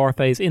throws Cigar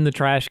Face in the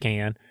trash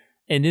can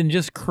and then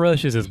just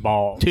crushes his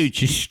balls. Dude,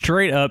 just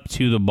straight up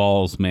to the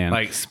balls, man.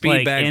 Like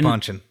speed bag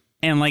punching.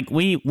 And like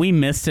we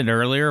missed it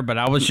earlier, but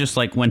I was just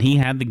like, when he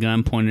had the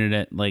gun pointed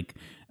at like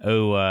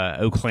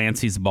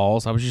Clancy's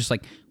balls, I was just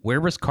like,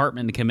 where was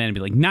Cartman to come in and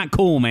be like, not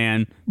cool,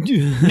 man.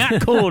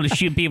 Not cool to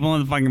shoot people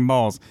in the fucking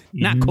balls.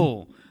 Not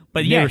cool.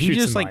 But yeah, he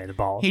just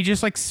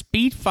like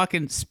speed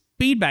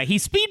bag. He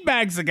speed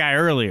bags the guy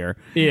earlier.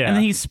 Yeah. And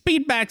then he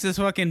speed bags his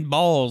fucking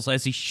balls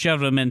as he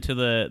shoved them into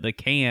the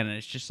can. And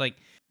it's just like,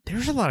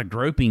 there's a lot of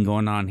groping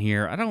going on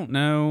here. I don't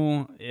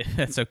know if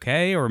that's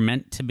okay or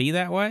meant to be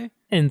that way.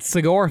 And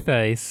Cigar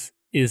Face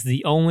is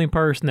the only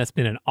person that's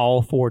been in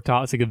all 4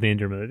 Toxic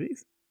Avenger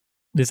movies.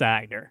 This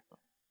actor.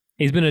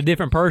 He's been a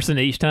different person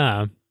each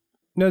time.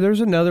 No,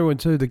 there's another one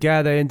too. The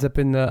guy that ends up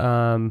in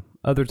the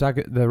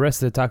the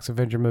rest of the Toxic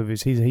Avenger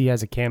movies, he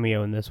has a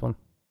cameo in this one.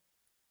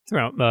 It's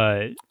about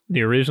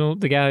the original,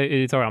 the guy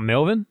you talking about,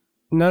 Melvin?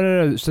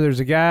 No. So there's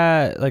a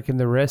guy like in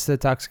the rest of the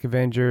Toxic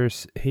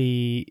Avengers.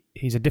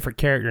 He's a different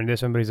character in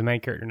this one, but he's a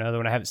main character in another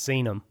one. I haven't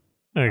seen him,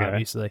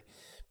 obviously,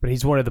 but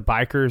he's one of the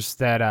bikers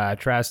that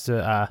tries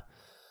to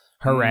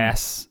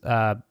harass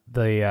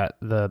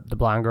the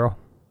blind girl.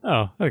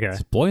 Oh, okay.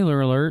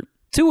 Spoiler alert.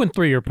 2 and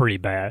 3 are pretty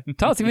bad.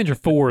 Toxic Avenger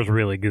 4 is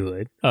really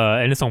good,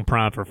 and it's on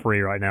Prime for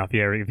free right now if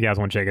you guys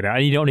want to check it out.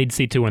 And you don't need to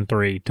see 2 and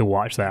 3 to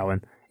watch that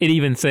one. It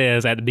even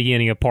says at the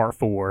beginning of Part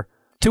 4,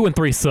 2 and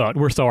 3 sucked.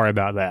 We're sorry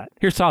about that.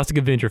 Here's Toxic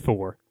Avenger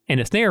 4, and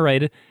it's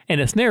narrated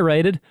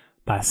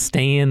by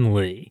Stan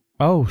Lee.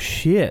 Oh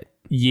shit!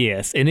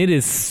 Yes, and it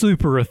is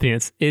super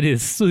offensive. It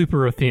is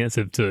super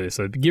offensive too.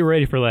 So get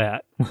ready for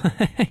that.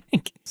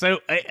 So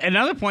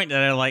another point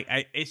that I like,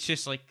 it's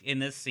just like in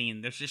this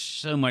scene, there's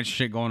just so much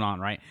shit going on,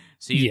 right?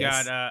 So you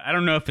got, I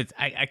don't know if it's,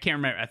 I can't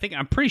remember.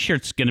 I'm pretty sure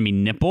it's going to be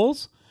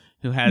Nipples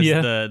who has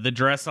the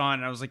dress on.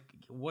 And I was like,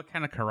 what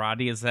kind of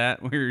karate is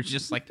that? Where you're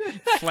just like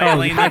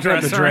flailing the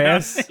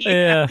dress.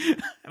 Yeah.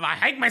 If I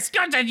hike my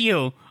skirts at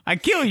you, I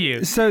kill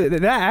you. So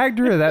that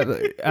actor,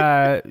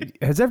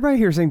 has everybody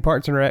here seen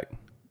Parks and Rec?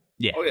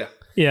 Yeah. Oh, yeah.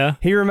 Yeah.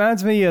 He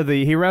reminds me of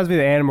the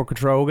animal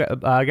control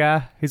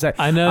guy. He's like,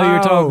 I know who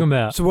you're talking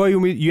about. So what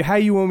how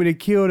you want me to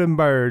kill them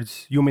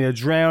birds? You want me to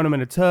drown them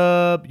in a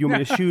tub? You want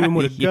me to shoot them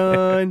with a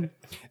gun?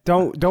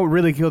 Don't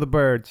really kill the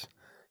birds.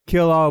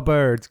 Kill all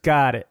birds.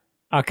 Got it.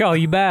 I'll call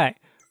you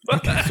back.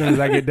 As soon as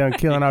I get done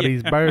killing all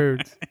these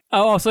birds.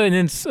 Oh, also, and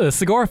then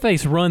Cigar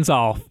Face runs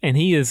off, and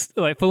he is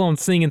like full on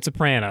singing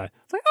soprano.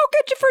 It's like, I'll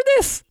get you for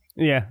this.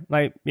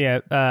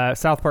 Yeah,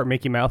 South Park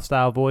Mickey Mouse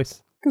style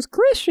voice. Because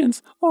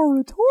Christians are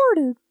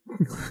retarded.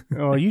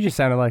 Oh, you just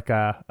sounded like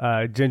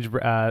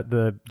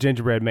the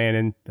gingerbread man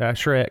in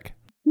Shrek.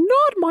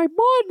 Not my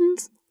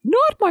buttons.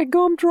 Not my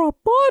gumdrop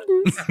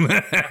buttons.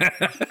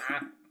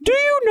 Do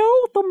you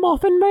know the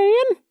Muffin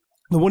Man?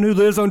 The one who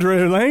lives on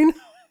Drury Lane?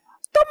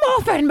 The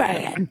Muffin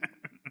Man.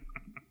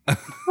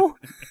 Oh,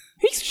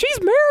 she's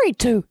married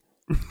to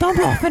the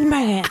Muffin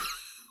Man.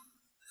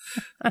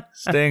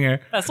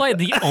 Stinger. That's like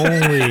the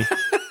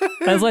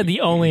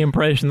only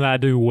impression that I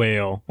do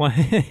well.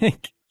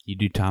 You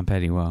do Tom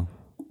Petty well.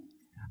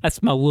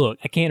 That's my look.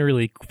 I can't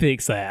really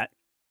fix that.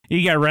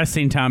 You got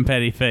resting Tom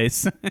Petty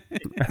face.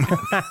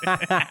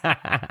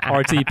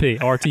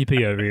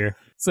 RTP over here.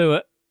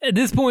 So at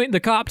this point,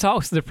 the cop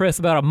talks to the press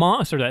about a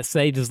monster that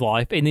saved his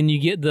life, and then you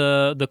get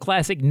the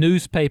classic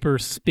newspaper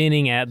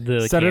spinning at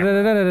the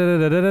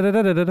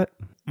camera,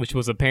 which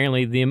was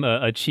apparently them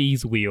a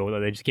cheese wheel that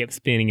they just kept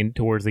spinning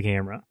towards the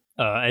camera.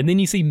 And then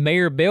you see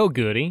Mayor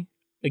Bellgoody,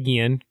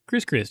 again,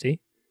 Chris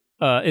Christie,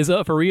 is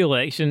up for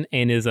re-election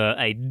and is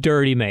a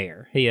dirty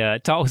mayor. He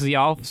talks to the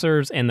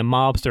officers and the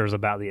mobsters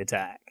about the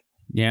attack.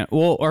 Yeah,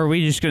 well, are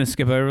we just going to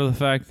skip over the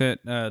fact that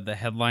the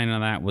headline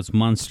on that was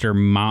Monster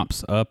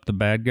mops up the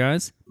bad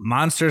guys?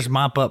 Monsters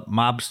mop up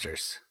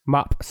mobsters.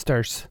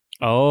 Mobsters.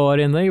 Oh, I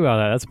didn't think about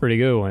that. That's a pretty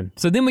good one.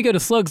 So then we go to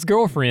Slug's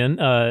girlfriend,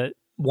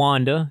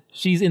 Wanda.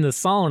 She's in the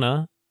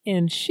sauna,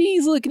 and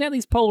she's looking at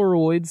these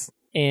Polaroids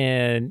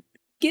and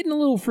getting a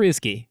little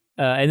frisky.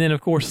 And then, of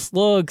course,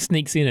 Slug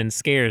sneaks in and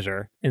scares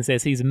her and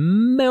says he's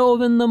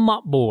Melvin the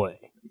Mop Boy.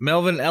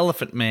 Melvin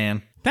Elephant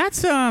Man.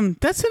 That's an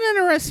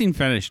interesting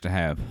fetish to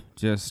have.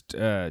 Just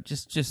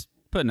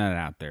putting that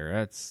out there.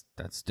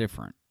 That's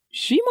different.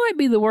 She might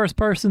be the worst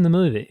person in the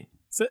movie.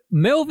 So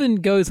Melvin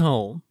goes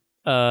home,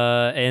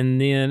 and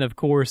then of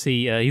course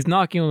he's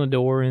knocking on the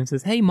door and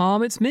says, "Hey,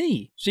 Mom, it's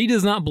me." She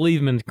does not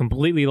believe him and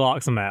completely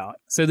locks him out.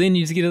 So then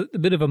you just get a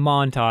bit of a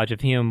montage of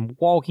him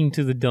walking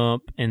to the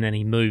dump, and then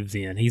he moves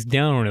in. He's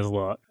down on his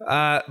luck.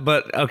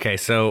 But okay,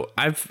 so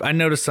I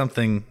noticed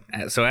something.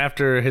 So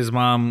after his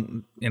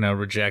mom,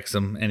 rejects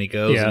him, and he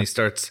goes and he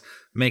starts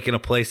making a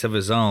place of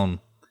his own.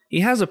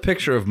 He has a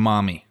picture of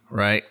Mommy,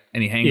 right?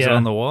 And he hangs it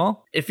on the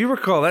wall. If you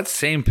recall, that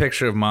same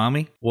picture of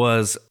Mommy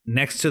was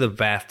next to the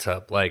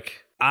bathtub,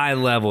 like eye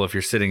level if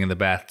you're sitting in the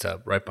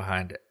bathtub, right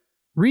behind it.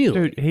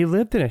 Really? Dude, he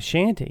lived in a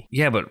shanty.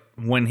 Yeah, but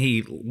when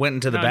he went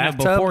into the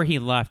bathtub... No, before he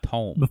left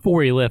home.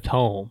 Before he left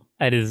home.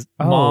 At his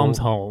mom's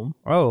home.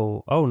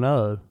 Oh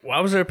no. Why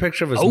was there a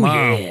picture of his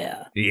mom?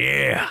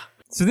 Yeah.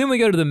 So then we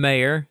go to the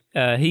mayor.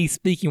 He's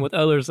speaking with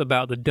others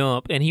about the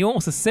dump, and he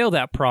wants to sell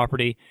that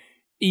property,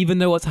 even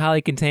though it's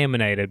highly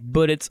contaminated.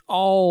 But it's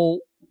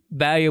all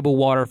valuable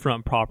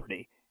waterfront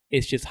property.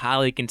 It's just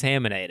highly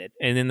contaminated.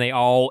 And then they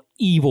all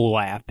evil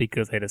laugh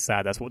because they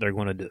decide that's what they're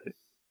going to do.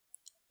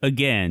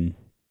 Again,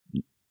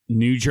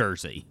 New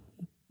Jersey.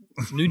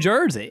 New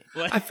Jersey.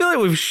 I feel like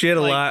we've shit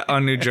a lot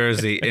on New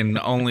Jersey in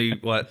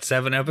only,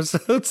 7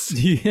 episodes?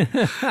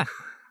 Yeah.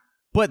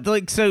 But,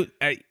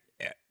 I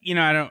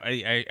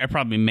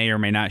probably may or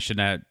may not should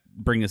not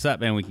bring this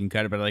up, and we can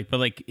cut it,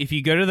 but if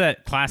you go to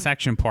that Class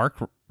Action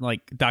Park,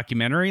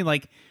 documentary,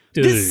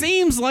 Dude. This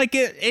seems like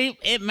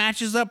it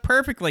matches up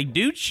perfectly.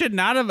 Dude should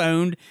not have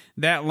owned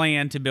that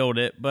land to build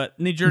it, but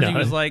New Jersey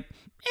was like,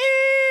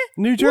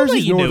 New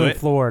Jersey's northern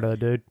Florida,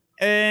 dude.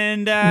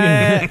 And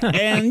a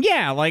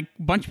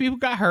bunch of people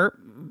got hurt,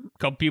 a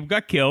couple people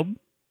got killed.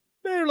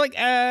 They're like,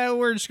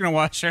 we're just gonna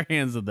wash our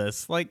hands of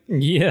this.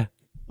 Yeah.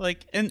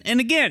 And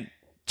again,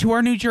 to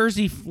our New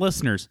Jersey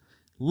listeners,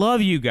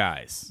 love you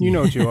guys. You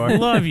know what you are.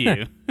 Love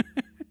you.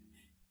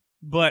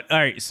 But all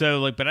right,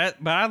 so but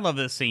I love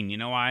this scene. You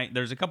know why?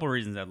 There's a couple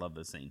reasons I love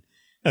this scene.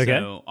 Okay.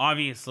 So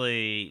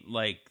obviously,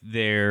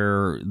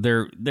 they're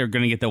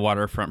gonna get the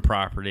waterfront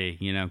property,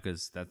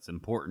 because that's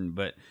important.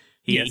 But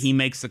he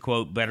makes the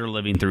quote, "Better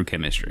living through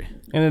chemistry,"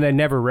 and then they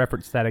never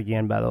reference that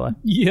again. By the way.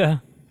 Yeah.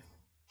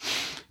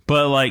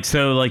 But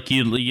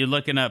you're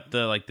looking up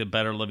the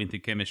better living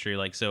through chemistry.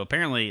 So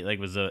apparently it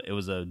was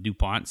a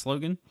DuPont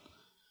slogan.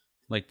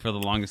 For the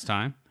longest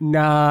time.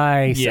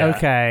 Nice. Yeah.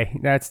 Okay.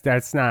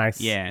 That's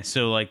nice. Yeah.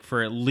 So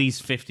for at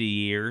least 50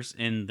 years.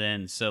 And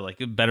then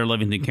better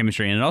living through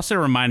chemistry. And it also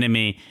reminded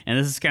me, and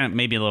this is kind of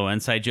maybe a little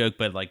inside joke,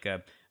 but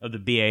of the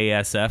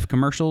BASF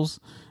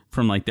commercials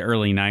from the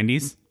early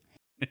 90s.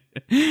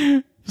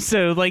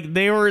 So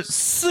they were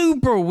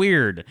super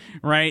weird,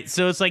 right?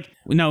 So it's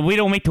no, we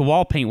don't make the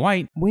wall paint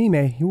white. We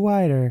make it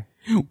whiter.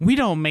 We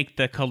don't make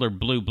the color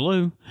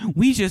blue.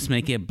 We just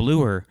make it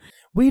bluer.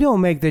 We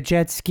don't make the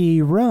jet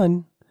ski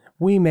run.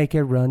 We make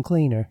it run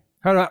cleaner.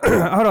 Hold on.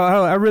 hold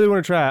on. I really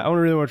want to try. I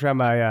really want to try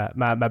my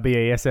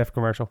BASF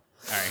commercial.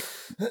 All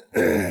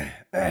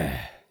right.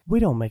 We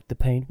don't make the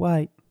paint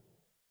white.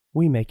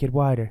 We make it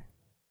whiter.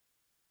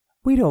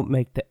 We don't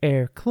make the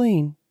air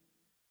clean.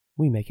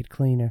 We make it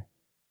cleaner.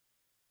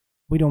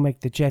 We don't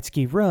make the jet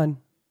ski run.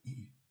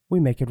 We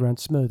make it run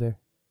smoother.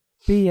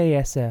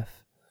 BASF.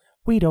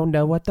 We don't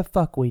know what the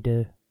fuck we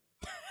do.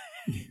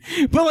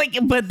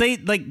 But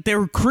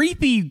they're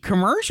creepy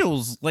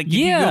commercials. Like if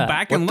you go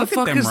back and look at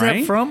them, What the fuck is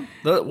that from?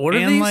 What are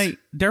and these? like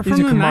they're These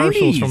from are the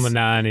commercials 90s. from the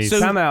 90s. So-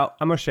 Time out.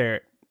 I'm going to share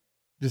it.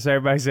 Just so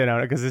everybody's in on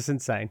it because it's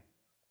insane.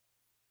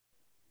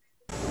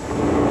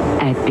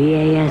 At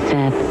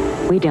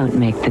BASF, we don't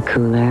make the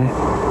cooler.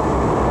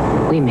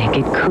 We make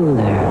it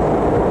cooler.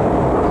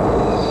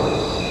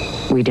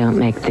 We don't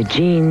make the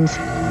jeans.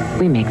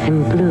 We make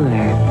them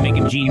bluer.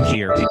 Making jeans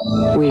here.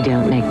 We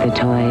don't make the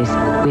toys.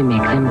 We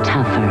make them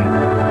tougher.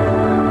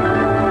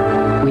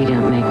 We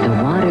don't make the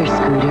water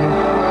scooter.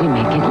 We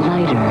make it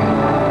lighter.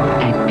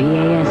 At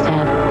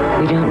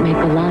BASF, we don't make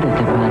a lot of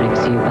the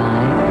products you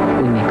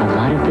buy. We make a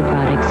lot of the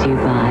products you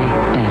buy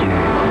better.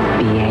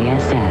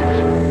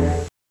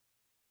 BASF.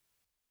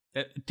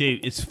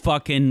 Dude, it's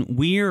fucking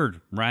weird,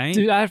 right?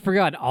 Dude, I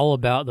forgot all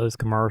about those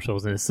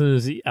commercials, and as soon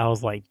as I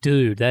was like,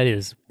 dude, that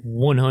is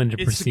 100%.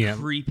 It's the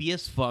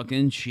creepiest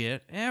fucking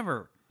shit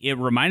ever. It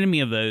reminded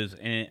me of those,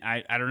 and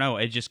I don't know.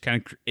 It just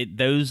kind of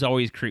those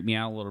always creep me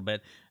out a little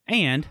bit.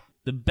 And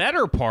the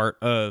better part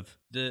of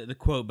the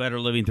quote "better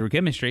living through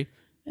chemistry,"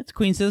 it's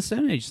Queens of the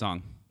Stone Age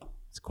song.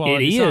 It's a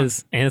quality It song.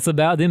 is, and it's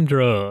about them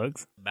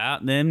drugs.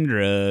 About them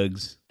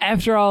drugs.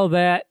 After all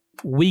that,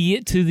 we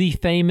get to the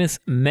famous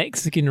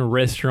Mexican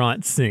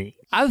restaurant scene.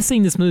 I've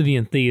seen this movie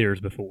in theaters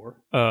before.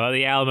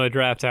 The Alamo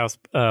Drafthouse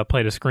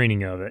played a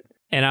screening of it.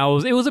 And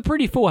it was a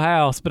pretty full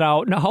house, but I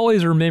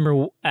always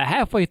remember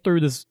halfway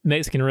through this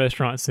Mexican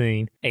restaurant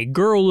scene, a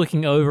girl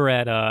looking over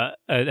at,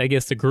 I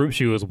guess the group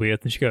she was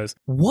with, and she goes,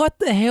 "What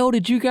the hell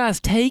did you guys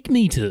take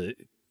me to?"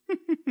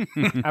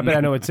 I bet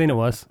I know what scene it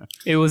was.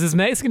 It was this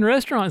Mexican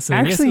restaurant scene.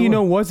 Yes, Actually, it you was.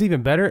 know what's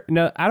even better?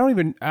 No, I don't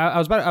even.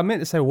 I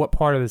meant to say what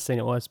part of the scene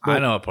it was. But I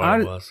know what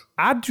part it was.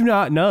 I do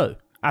not know.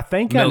 I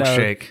think I know.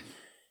 Milkshake.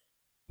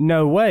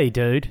 No way,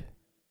 dude.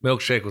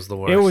 Milkshake was the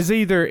worst. It was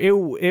either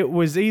it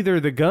was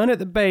either the gun at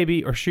the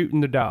baby or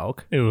shooting the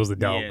dog. It was the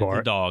dog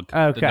part. The dog.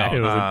 Okay. The dog.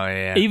 It was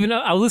yeah. Even though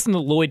I listened to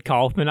Lloyd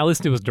Kaufman, I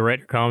listened to his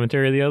director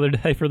commentary the other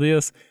day for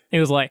this. It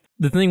was like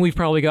the thing we've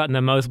probably gotten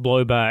the most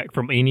blowback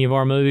from any of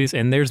our movies,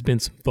 and there's been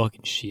some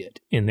fucking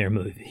shit in their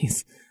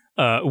movies,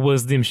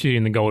 was them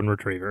shooting the golden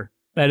retriever.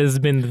 That has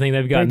been the thing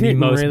they've They gotten the didn't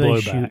most really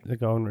blowback. shoot the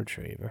golden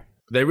retriever.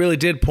 They really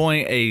did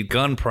point a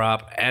gun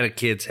prop at a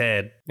kid's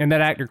head. And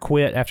that actor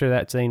quit after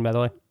that scene, by the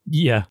way.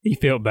 Yeah, he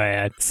felt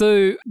bad.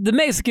 So the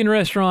Mexican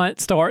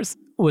restaurant starts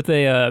with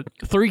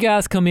three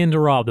guys come in to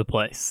rob the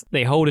place.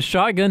 They hold a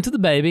shotgun to the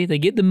baby. They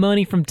get the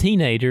money from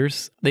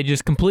teenagers. They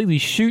just completely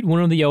shoot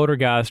one of the older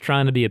guys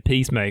trying to be a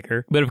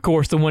peacemaker. But of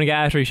course, the one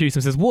guy after he shoots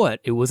him says, "What?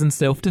 It was in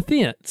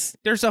self-defense."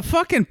 There's a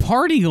fucking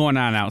party going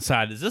on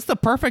outside. Is this the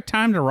perfect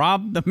time to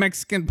rob the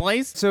Mexican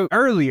place? So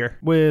earlier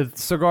with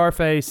Cigar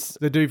Face,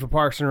 the dude from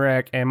Parks and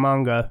Rec, and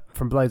Mongo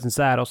from Blazing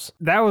Saddles,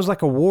 that was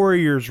like a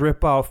Warriors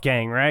ripoff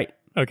gang, right?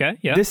 Okay,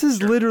 yeah. This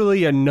is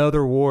literally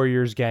another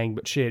Warriors gang,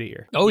 but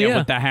shittier. Oh, yeah.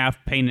 With the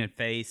half painted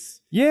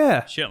face.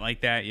 Yeah. Shit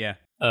like that, yeah.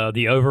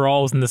 The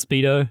overalls and the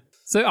Speedo.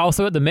 So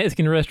also at the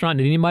Mexican restaurant,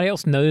 did anybody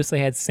else notice they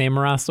had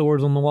samurai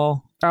swords on the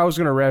wall? I was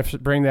gonna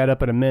bring that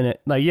up in a minute.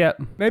 Like, yeah,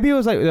 maybe it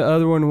was like the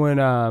other one when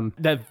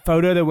that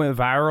photo that went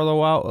viral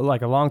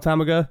a long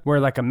time ago, where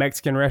like a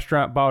Mexican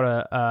restaurant bought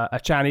a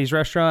Chinese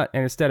restaurant,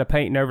 and instead of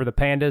painting over the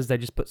pandas, they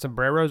just put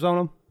sombreros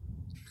on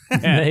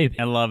them. Maybe.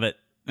 I love it.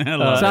 I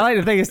love So it. I like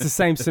to think it's the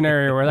same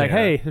scenario where like,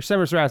 hey, there's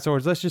samurai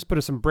swords, let's just put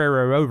a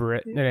sombrero over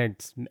it, and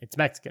it's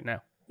Mexican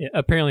now. Yeah,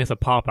 apparently it's a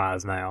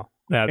Popeyes now.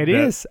 It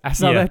is. I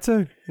saw that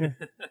too. Yeah.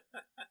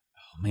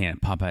 Oh, man,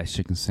 Popeye's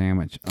chicken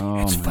sandwich. Oh,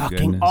 It's my fucking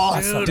goodness.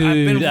 awesome.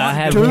 Dude, I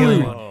had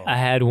Dude. one. I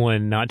had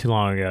one not too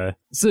long ago.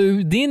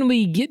 So then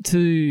we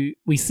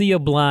see a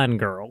blind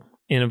girl,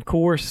 and of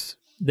course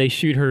they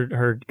shoot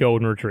her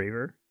golden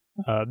retriever.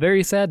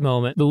 Very sad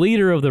moment. The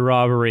leader of the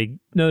robbery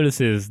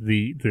notices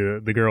the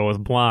girl is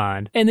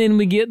blind, and then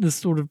we get this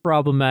sort of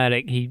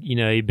problematic.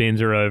 He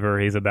bends her over.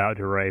 He's about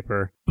to rape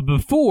her, but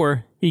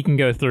before he can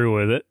go through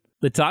with it,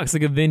 the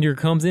Toxic Avenger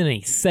comes in and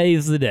he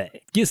saves the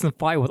day. Gets in a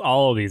fight with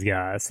all of these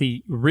guys.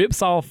 He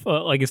rips off,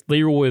 it's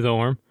Leroy's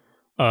arm,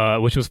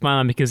 which was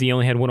fine because he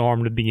only had one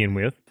arm to begin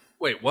with.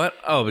 Wait, what?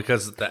 Oh,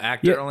 because the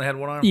actor only had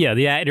one arm? Yeah,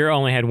 the actor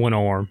only had one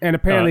arm. And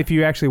apparently, if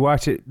you actually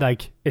watch it,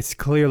 like it's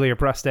clearly a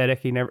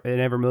prosthetic. It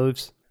never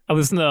moves. I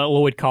listened to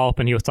Lloyd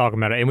Kaufman, he was talking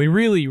about it, and we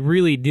really,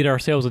 really did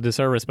ourselves a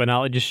disservice by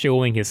not just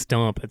showing his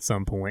stump at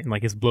some point,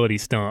 like his bloody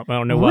stump. I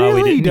don't know why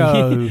we Really,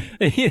 didn't.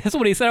 Yeah, that's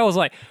what he said. I was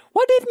like,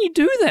 why didn't you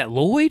do that,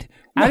 Lloyd?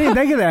 I didn't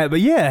think of that,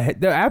 but yeah,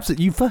 they're absolute.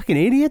 You fucking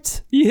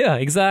idiots. Yeah,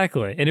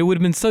 exactly. And it would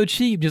have been so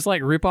cheap, just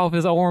like rip off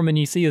his arm and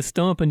you see his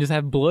stump and just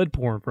have blood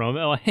pouring from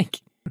it.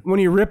 Like, When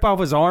you rip off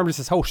his arm, just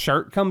his whole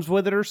shirt comes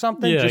with it or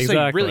something. Yeah, just so you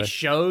exactly. really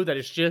show that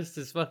it's just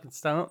his fucking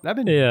stump.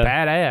 That'd been Yeah.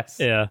 badass.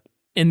 Yeah.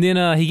 And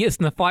then he gets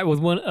in a fight with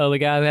one the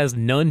guy who has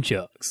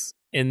nunchucks.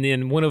 And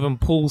then one of them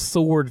pulls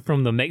sword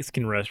from the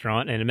Mexican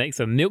restaurant and it makes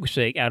a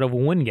milkshake out of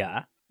one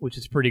guy, which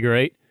is pretty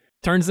great.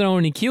 Turns it on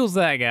and he kills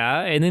that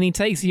guy. And then he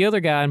takes the other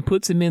guy and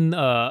puts him in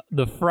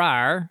the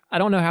fryer. I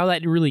don't know how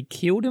that really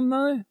killed him,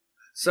 though.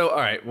 So, all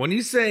right, when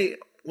you say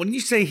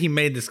he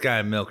made this guy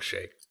a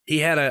milkshake, he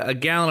had a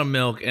gallon of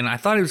milk, and I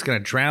thought he was going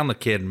to drown the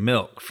kid in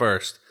milk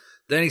first.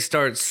 Then he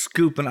starts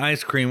scooping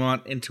ice cream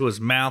into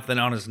his mouth and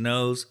on his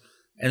nose,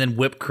 and then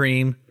whipped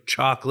cream,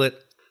 chocolate,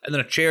 and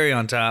then a cherry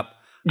on top.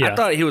 Yeah. I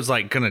thought he was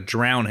like going to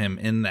drown him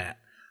in that.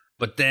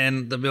 But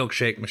then the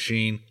milkshake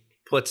machine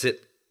puts it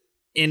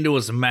into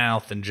his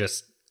mouth and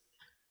just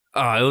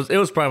it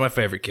was probably my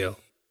favorite kill.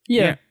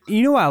 Yeah.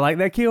 You know why I like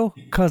that kill?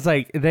 Because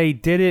like they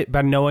did it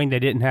by knowing they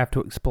didn't have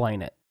to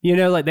explain it. You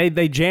know, like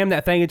they jammed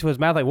that thing into his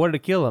mouth. Like, what did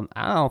it kill him?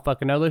 I don't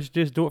fucking know. Let's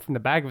just do it from the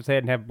back of his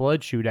head and have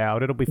blood shoot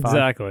out. It'll be fine.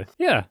 Exactly.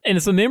 Yeah. And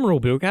it's a memorable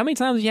book. How many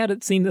times have you had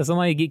it seen that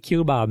somebody get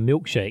killed by a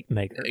milkshake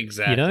maker?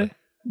 Exactly. You know?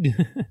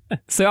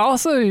 So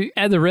also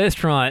at the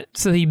restaurant,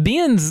 so he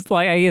bends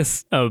like I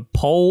guess a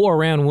pole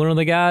around one of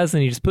the guys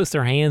and he just puts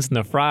their hands in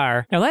the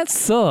fryer. Now that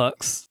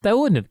sucks. That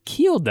wouldn't have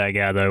killed that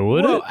guy though,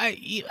 would Well,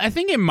 it? I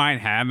think it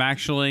might have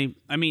actually.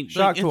 I mean,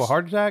 Shock to a it's-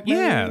 heart attack?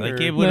 Yeah, maybe, like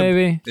or- it would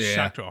Maybe. have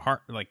shock to a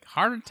heart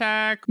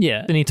attack.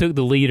 Yeah. Then he took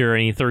the leader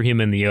and he threw him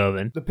in the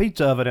oven. The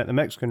pizza oven at the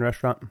Mexican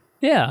restaurant.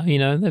 Yeah, you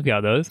know, they've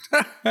got those.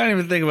 I didn't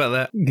even think about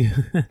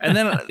that. And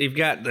then you've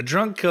got the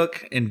drunk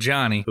cook and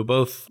Johnny, who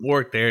both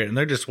work there, and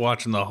they're just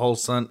watching the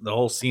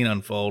whole scene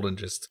unfold, and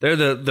just they're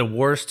the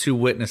worst two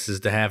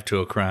witnesses to have to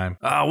a crime.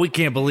 Oh, we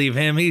can't believe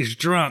him. He's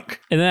drunk.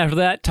 And then after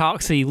that,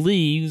 Toxie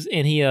leaves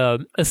and he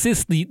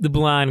assists the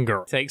blind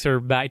girl, takes her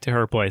back to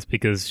her place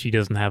because she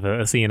doesn't have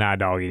a CNI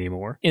dog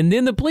anymore. And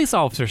then the police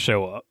officers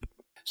show up.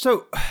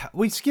 So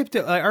we skipped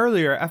it like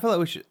earlier. I feel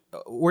like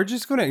we're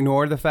just going to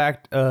ignore the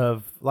fact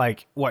of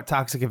like what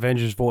Toxic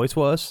Avenger's voice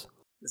was.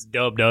 It's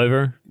dubbed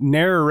over.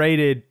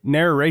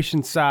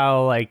 Narration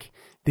style, like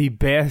the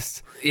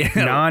best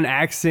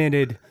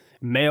non-accented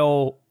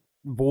male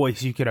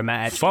voice you could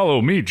imagine.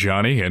 Follow me,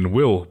 Johnny, and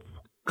we'll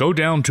go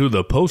down to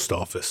the post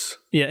office.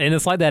 Yeah, and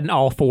it's like that in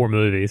all 4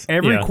 movies.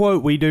 Every Yeah.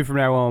 quote we do from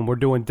now on, we're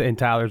doing in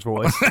Tyler's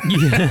voice.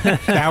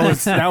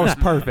 That was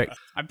perfect.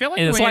 I feel like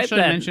And we it's like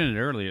actually that- mentioned it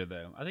earlier,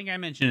 though. I think I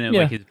mentioned it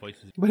Yeah. like his voice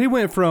was. But he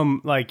went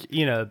from like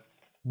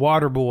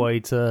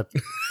Waterboy to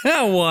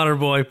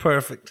Waterboy,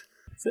 perfect.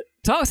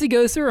 Toxie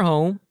goes to her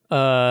home,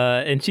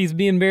 and she's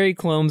being very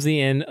clumsy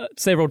and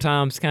several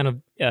times kind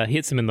of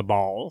hits him in the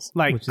balls.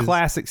 like which is-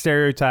 classic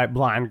stereotype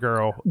blind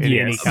girl in any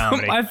Yes.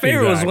 comedy. My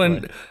favorite was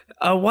when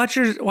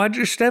Exactly. watch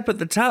your step at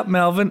the top,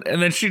 Melvin,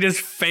 and then she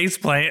just face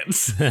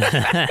plants.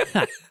 I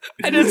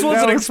just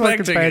wasn't that was fucking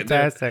expecting it.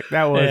 fantastic.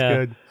 That was Yeah.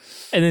 good.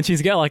 And then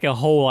she's got like a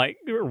whole like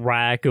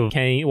rack of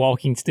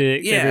walking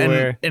sticks Yeah,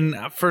 everywhere. and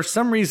for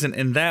some reason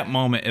in that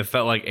moment it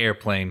felt like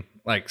Airplane,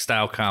 like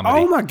style comedy.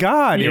 Oh my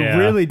god, Yeah. it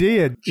really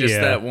did. Just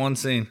Yeah. that one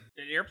scene.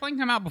 Did Airplane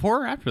come out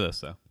before or after this,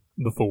 though?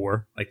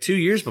 Before. Like 2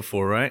 years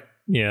before, right?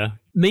 Yeah.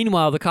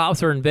 Meanwhile, the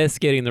cops are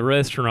investigating the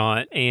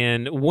restaurant,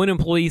 and one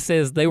employee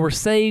says they were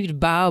saved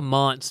by a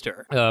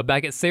monster.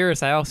 Back at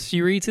Sarah's house,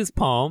 she reads his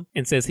palm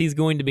and says he's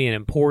going to be an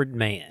important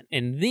man.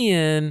 And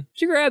then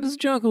she grabs his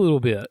junk a little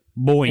bit.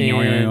 Boy,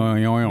 And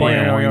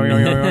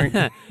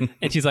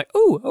she's like,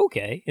 "Ooh,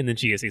 okay." And then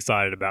she gets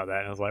excited about that.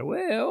 And I was like,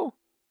 well,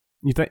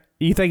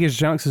 You think his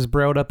junk's as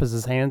brailed up as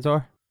his hands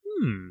are?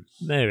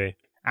 maybe.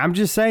 I'm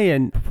just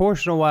saying,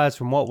 proportional wise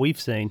from what we've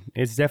seen,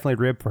 it's definitely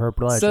ribbed for her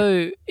pleasure.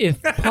 So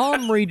if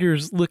palm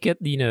readers look at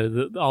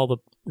all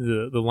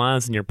the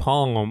lines in your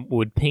palm,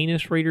 would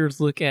penis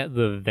readers look at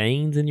the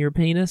veins in your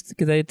penis?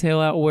 Because they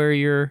tell out where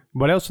you're.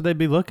 what else would they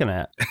be looking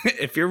at?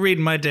 If you're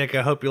reading my dick,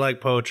 I hope you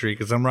like poetry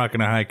because I'm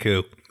rocking a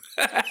haiku.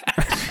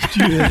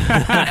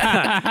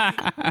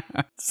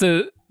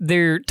 So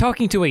they're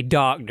talking to a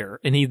doctor,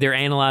 and they're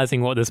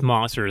analyzing what this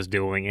monster is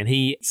doing, and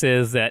he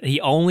says that he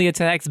only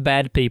attacks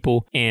bad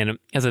people and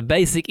has a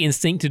basic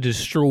instinct to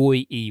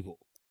destroy evil.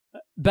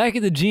 Back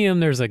at the gym,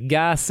 there's a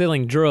guy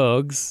selling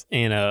drugs,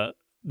 and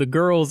the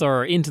girls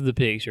are into the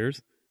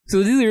pictures.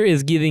 So Dealer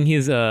is giving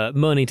his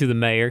money to the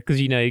mayor because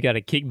you got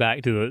to kick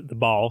back to the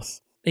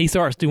boss. He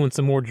starts doing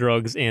some more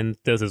drugs and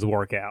does his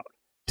workout.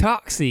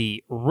 Toxie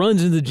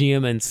runs into the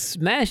gym and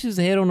smashes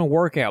his head on a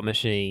workout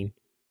machine.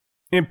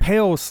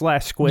 Impale /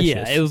 squishes.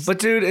 Yeah, it was. But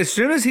dude, as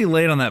soon as he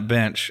laid on that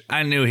bench,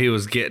 I knew he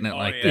was getting it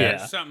like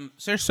that.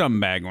 There's something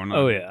bad going on.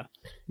 Oh yeah.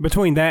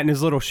 Between that and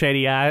his little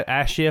shady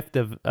eye shift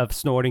of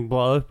snorting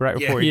blow right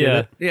before he did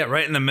it. Yeah,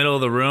 right in the middle of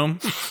the room.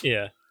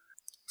 Yeah.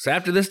 So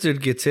after this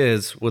dude gets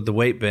his with the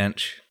weight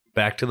bench,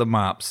 back to the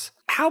mops.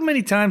 How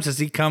many times has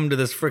he come to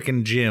this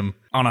freaking gym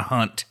on a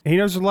hunt? He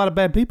knows there's a lot of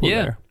bad people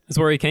Yeah. there. That's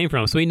where he came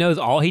from. So he knows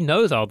all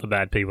the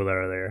bad people that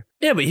are there.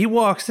 Yeah, but he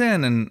walks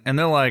in and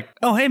they're like,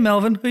 "Oh, hey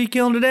Melvin, who you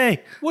killing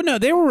today?" Well, no,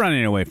 they were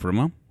running away from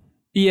him.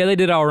 Yeah, they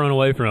did all run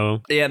away from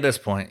him. Yeah, at this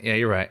point, yeah,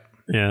 you're right.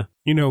 Yeah.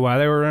 You know why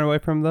they were running away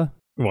from the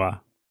Why?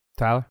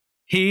 Tyler?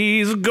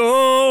 He's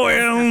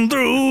going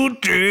through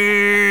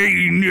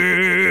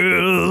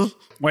changes.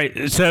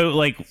 Wait, so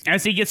like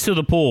as he gets to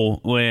the pool,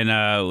 when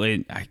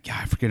I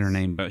forget her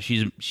name, but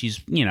she's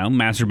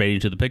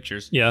masturbating to the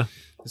pictures. Yeah.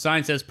 The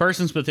sign says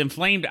persons with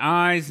inflamed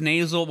eyes,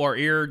 nasal or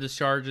ear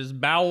discharges,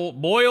 bowel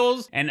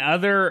boils, and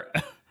other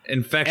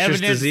infectious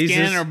evident diseases,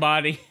 skin or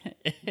body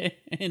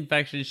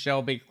infections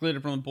shall be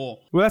excluded from the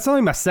pool. Well, that's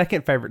only my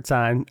second favorite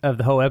sign of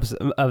the whole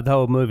episode of the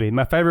whole movie.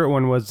 My favorite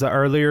one was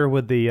earlier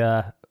with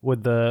the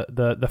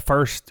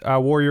first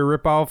Warrior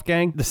ripoff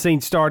gang. The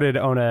scene started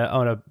on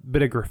a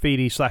bit of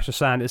graffiti / a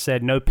sign that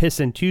said "No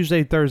pissing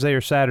Tuesday, Thursday,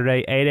 or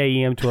Saturday, 8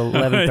 a.m. to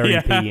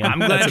 11:30 p.m." I'm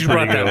glad you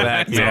brought that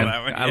back, man.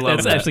 I love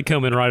That's that. actually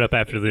coming right up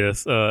after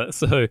this.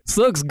 So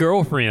Slug's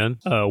girlfriend,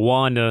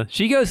 Wanda,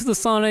 she goes to the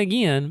sauna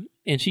again,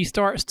 and she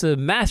starts to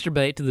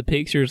masturbate to the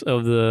pictures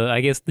of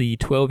the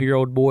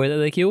 12-year-old boy that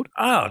they killed.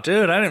 Oh,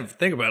 dude, I didn't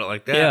think about it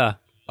like that. Yeah.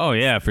 Oh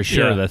yeah, for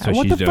sure. Yeah. That's what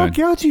What she's the doing. fuck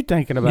else you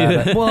thinking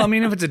about it? Well, I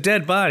mean, if it's a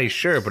dead body,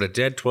 sure, but a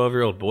dead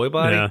 12-year-old boy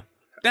body? Yeah.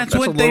 That's a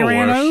what they little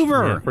ran worse.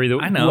 over. Yeah, for either-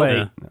 I know.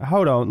 Wait,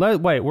 hold on.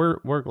 Wait,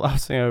 we're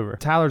glossing over.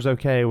 Tyler's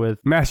okay with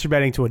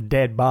masturbating to a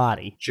dead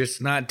body.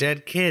 Just not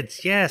dead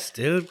kids. Yes,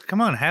 dude. Come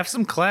on, have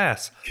some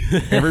class.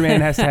 Every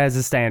man has to have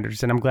his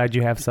standards, and I'm glad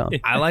you have some.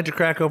 I like to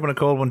crack open a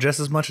cold one just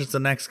as much as the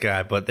next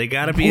guy, but they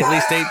got to be at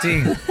least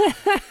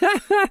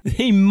 18.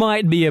 He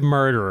might be a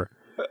murderer,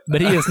 but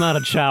he is not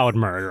a child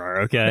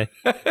murderer, okay?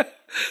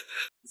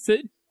 So,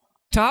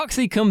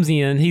 Toxie comes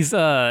in. He's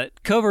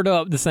covered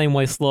up the same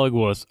way Slug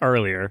was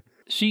earlier.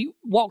 She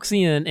walks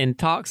in and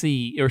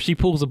she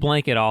pulls a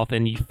blanket off,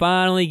 and you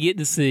finally get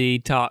to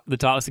see the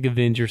Toxic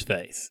Avenger's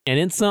face. And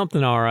it's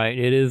something, all right.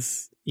 It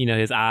is,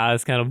 his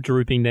eyes kind of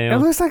drooping It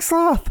down. looks like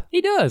Sloth.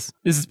 He does.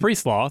 This is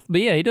pre-Sloth, but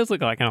yeah, he does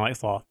look kind of like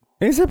Sloth.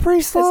 Is it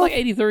pre-Sloth? It's like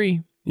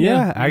 83.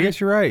 Yeah, I guess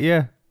you're right.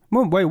 Yeah.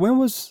 Well, wait, when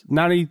was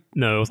 90?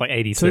 No, it was like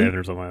 87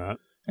 or something like that.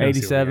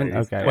 87?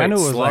 Okay. Wait, I knew it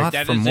was Sloth? like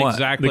That From is what?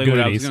 exactly The what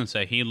I was Goonies. going to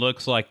say. He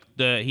looks like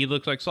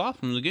Sloth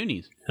from the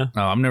Goonies. Oh,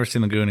 I've never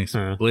seen the Goonies,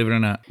 believe it or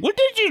not. What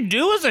did you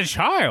do as a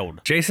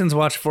child? Jason's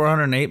watched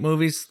 408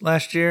 movies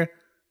last year.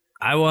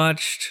 I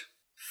watched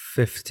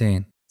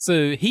 15.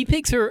 So he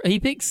picks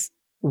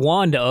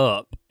Wanda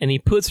up and he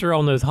puts her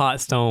on those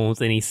hot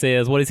stones and he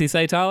says, what does he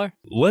say, Tyler?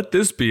 Let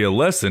this be a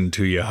lesson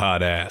to you,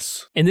 hot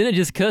ass. And then it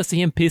just cuts to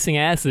him pissing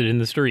acid in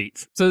the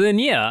streets. So then,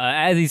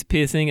 as he's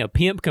pissing, a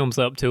pimp comes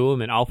up to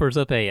him and offers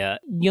up a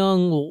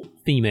young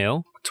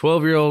female.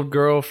 12-year-old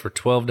girl for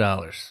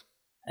 $12.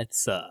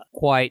 That's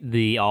quite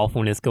the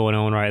awfulness going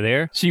on right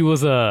there. She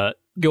was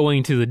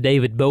going to the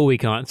David Bowie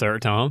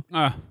concert, Tom.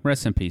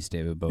 Rest in peace,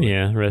 David Bowie.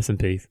 Yeah, rest in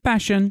peace.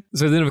 Passion.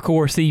 So then, of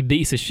course, he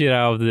beats the shit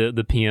out of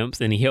the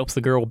pimps and he helps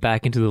the girl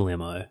back into the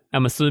limo.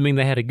 I'm assuming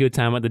they had a good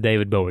time at the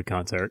David Bowie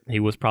concert. He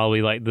was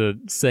probably like the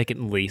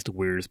second least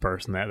weirdest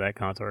person at that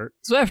concert.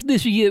 So after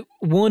this, you get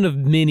one of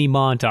many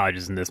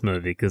montages in this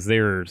movie because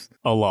there's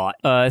a lot.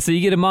 So you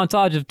get a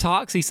montage of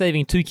Toxie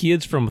saving 2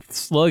 kids from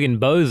Slug and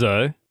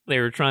Bozo. They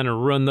were trying to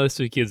run those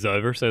 2 kids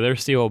over, so they're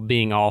still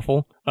being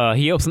awful.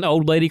 He helps an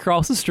old lady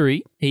cross the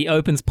street. He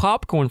opens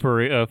popcorn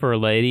for a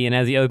lady, and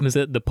as he opens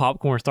it, the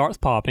popcorn starts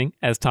popping.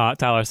 As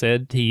Tyler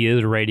said, he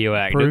is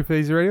radioactive. proof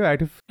he's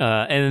radioactive.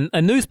 And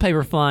a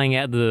newspaper flying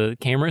at the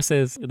camera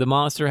says the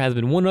monster has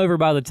been won over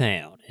by the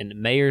town, and the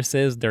mayor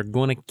says they're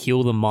going to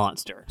kill the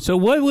monster. So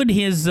what would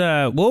his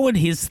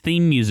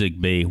theme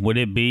music be? Would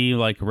it be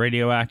like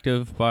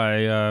Radioactive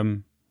by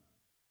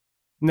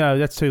No,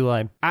 that's too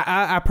lame.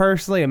 I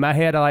personally, in my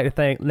head, I like to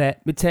think,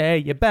 let me tell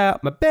you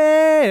about my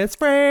best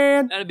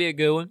friend. That'd be a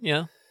good one.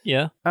 Yeah.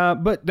 Yeah.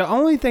 But the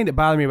only thing that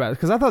bothered me about it,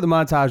 because I thought the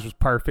montage was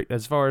perfect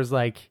as far as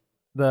like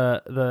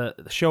the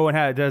showing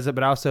how it does it,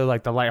 but also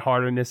like the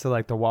lightheartedness of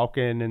like the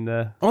walking and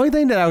the only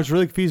thing that I was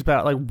really confused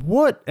about, like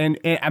what, and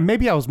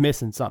maybe I was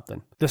missing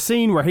something. The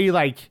scene where he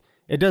like,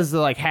 it does the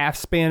like half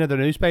spin of the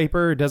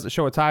newspaper, it doesn't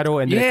show a title,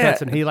 and then it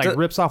cuts and he like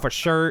rips off a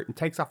shirt and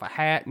takes off a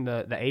hat and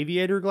the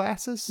aviator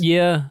glasses.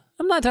 Yeah.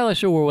 I'm not entirely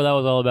sure what that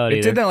was all about It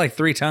either. did that like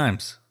 3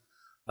 times.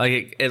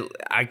 Like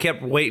I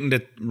kept waiting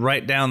to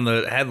write down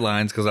the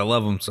headlines because I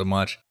love them so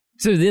much.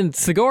 So then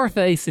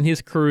Cigarface and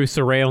his crew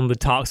surround the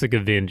Toxic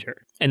Avenger,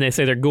 and they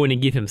say they're going to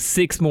give him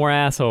 6 more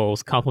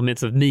assholes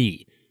compliments of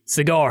me,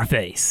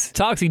 Cigarface.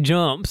 Toxic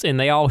jumps, and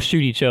they all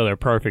shoot each other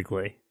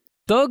perfectly.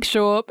 Thugs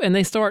show up, and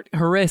they start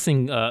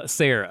harassing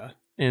Sarah.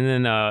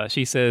 And then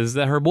she says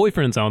that her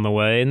boyfriend's on the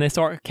way, and they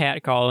start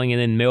catcalling, and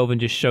then Melvin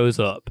just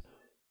shows up,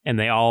 and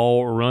they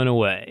all run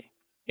away.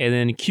 And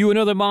then cue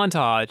another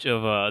montage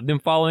of them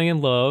falling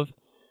in love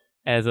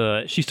as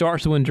she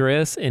starts to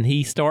undress, and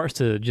he starts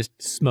to just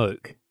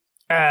smoke.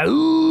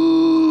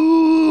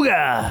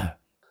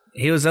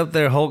 He was up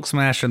there Hulk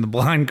smashing the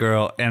blind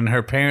girl, and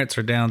her parents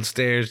are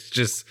downstairs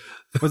just...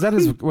 Was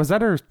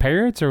that her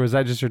parents, or was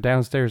that just her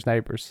downstairs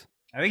neighbors?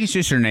 I think it's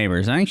just her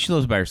neighbors. I think she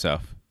lives by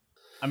herself.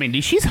 I mean,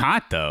 dude, she's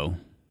hot though.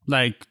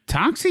 Like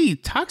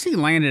Toxie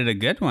landed a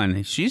good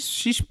one.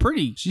 She's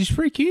pretty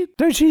cute.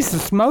 Dude, she's the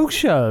smoke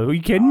show. Are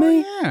you kidding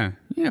me?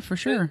 Yeah, for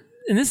sure.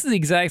 And this is the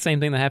exact same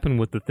thing that happened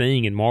with The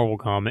Thing in Marvel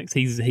Comics.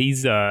 He's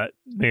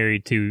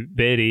married to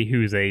Betty,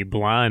 who's a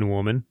blind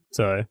woman.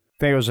 So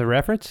think it was a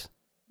reference?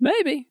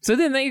 Maybe. So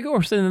then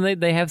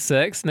they have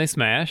sex and they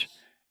smash,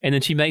 and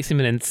then she makes him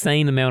an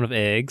insane amount of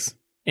eggs,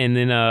 and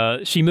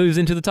then she moves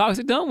into the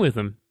toxic dump with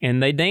him,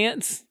 and they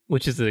dance,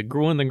 which is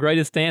one of the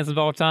greatest dances of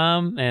all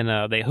time,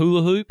 and they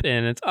hula hoop,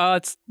 and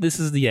this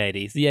is the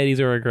 80s. The 80s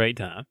are a great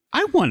time.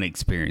 I want to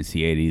experience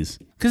the 80s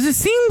because it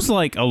seems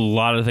like a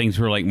lot of things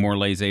were like more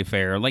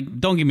laissez-faire. Like,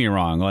 don't get me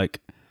wrong,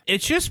 like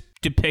it's just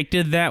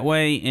depicted that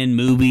way in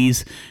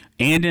movies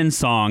and in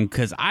song,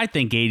 because I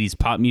think 80s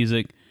pop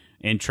music,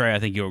 and Trey, I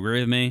think you'll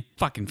agree with me,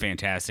 fucking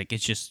fantastic.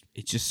 It's just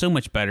so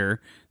much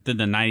better than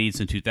the 90s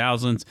and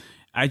 2000s.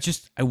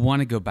 I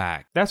want to go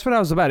back. That's what I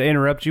was about to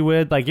interrupt you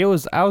with. Like, I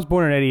was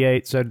born in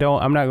 88, so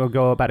I'm not going to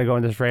go about to go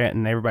in this rant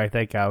and everybody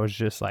think I was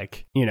just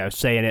like,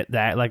 saying it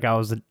that like I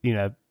was,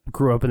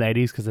 grew up in the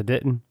 80s, because I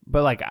didn't.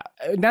 But like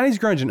 90s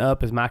grunge and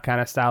up is my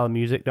kind of style of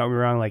music. Don't get me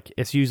wrong. Like,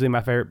 it's usually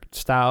my favorite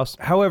styles.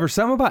 However,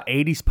 something about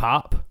 80s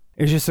pop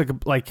is just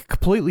like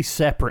completely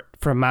separate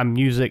from my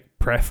music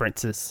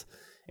preferences.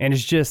 And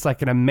it's just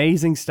like an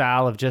amazing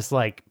style of just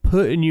like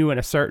putting you in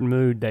a certain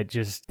mood that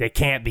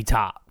can't be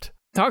topped.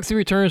 Toxie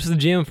returns to the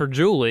gym for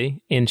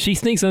Julie, and she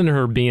sneaks under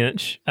her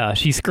bench.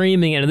 She's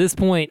screaming, and at this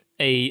point,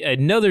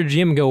 another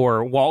gym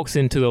goer walks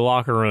into the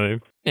locker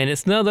room, and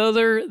it's none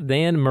other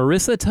than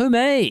Marissa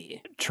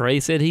Tomei. Trey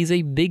said he's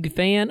a big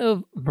fan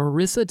of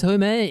Marissa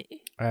Tomei.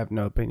 I have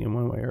no opinion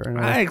one way or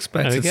another. I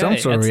expected some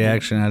sort of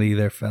reaction out of you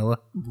there, fella.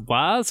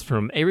 Wise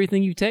from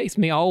everything you text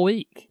me all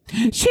week.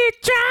 She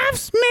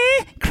drives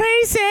me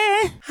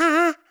crazy.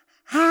 Like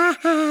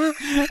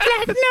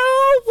no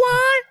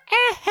one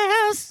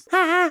else.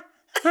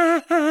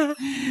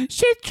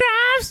 She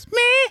drives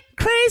me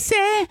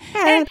crazy,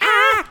 and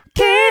I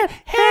can't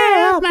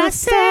help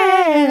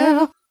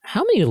myself.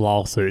 How many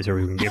lawsuits are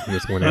we going to get from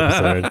this one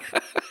episode?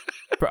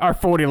 Our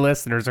 40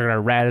 listeners are going to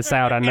rat us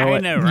out. I know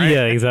it. Right?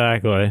 Yeah,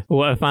 exactly.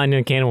 Well, Fine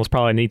Young Cannibals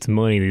probably need some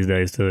money these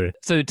days, too.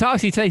 So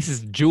Toxie takes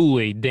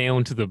Julie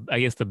down to the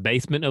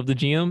basement of the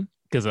gym,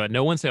 because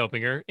no one's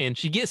helping her, and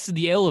she gets to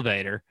the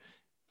elevator,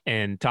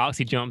 and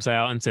Toxie jumps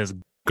out and says,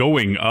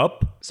 "Going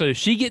up?" So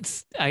she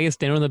gets,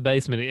 down in the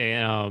basement,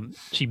 and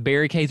she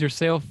barricades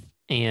herself,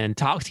 and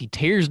Toxie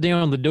tears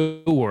down the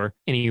door,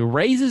 and he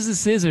raises the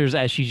scissors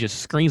as she just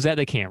screams at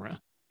the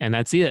camera. And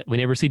that's it. We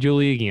never see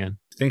Julie again.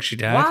 Think she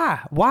died?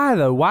 Why? Why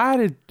though? Why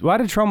did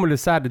Troma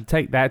decide to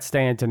take that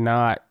stand to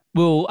not?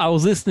 Well, I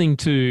was listening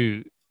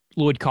to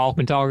Lloyd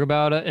Kaufman talk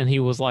about it, and he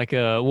was like,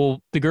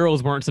 the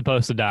girls weren't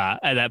supposed to die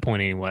at that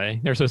point anyway.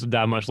 They're supposed to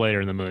die much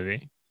later in the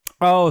movie.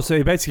 Oh, so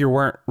you basically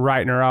weren't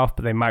writing her off,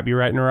 but they might be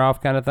writing her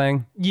off kind of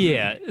thing?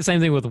 Yeah, same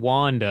thing with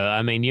Wanda.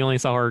 I mean, you only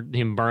saw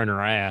him burn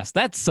her ass.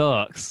 That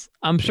sucks.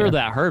 I'm sure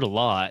that hurt a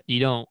lot. You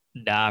don't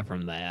die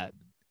from that.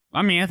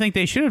 I mean, I think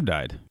they should have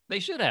died. They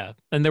should have.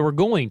 And they were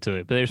going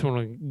to, but they just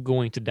weren't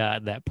going to die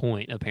at that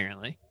point,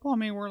 apparently. Well, I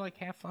mean, we're like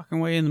half fucking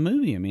way in the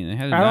movie. I mean, they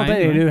had to I don't die think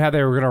anyway. they knew how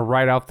they were going to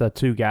write off the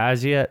two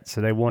guys yet,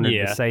 so they wanted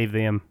to save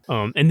them.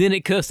 And then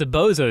it cuts to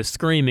Bozo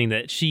screaming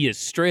that she is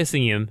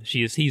stressing him.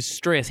 He's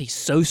stressed. He's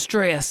so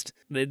stressed.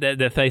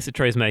 That face that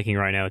Trey's making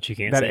right now that you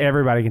can't see. That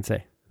everybody can see.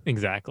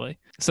 Exactly.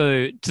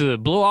 So to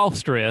blow off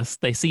stress,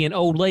 they see an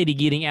old lady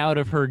getting out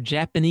of her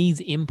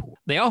Japanese import.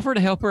 They offer to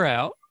help her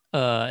out,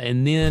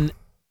 and then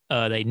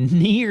they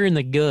knee her in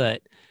the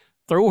gut,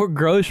 throw her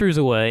groceries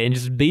away, and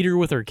just beat her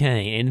with her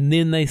cane, and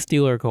then they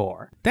steal her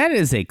car. That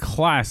is a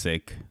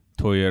classic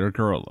Toyota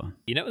Corolla.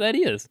 You know what that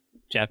is?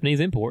 Japanese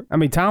import. I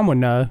mean, Tom would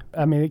know.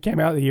 I mean, it came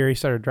out the year he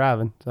started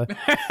driving. So.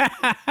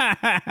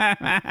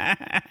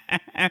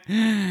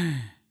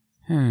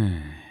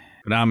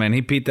 Nah, man,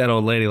 he beat that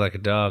old lady like a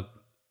dog.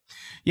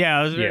 Yeah,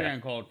 it was very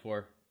uncalled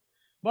for.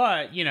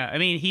 But, I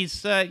mean,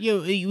 he's,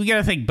 we got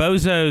to think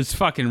Bozo's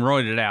fucking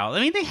roided out.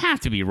 I mean, they have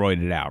to be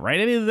roided out, right?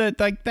 I mean, that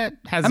has to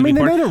be part. I mean,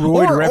 they made a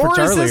roid reference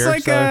or is earlier.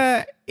 This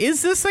like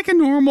is this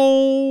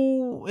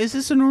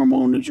a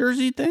normal New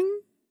Jersey thing?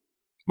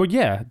 Well,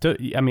 yeah.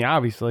 I mean,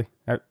 obviously.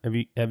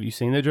 Have you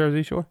seen the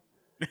Jersey Shore?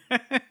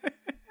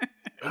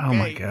 Oh,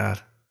 my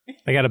God.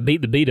 They got to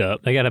beat the beat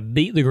up. They got to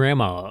beat the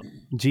grandma up.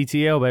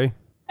 GTL, baby.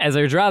 As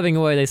they're driving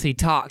away, they see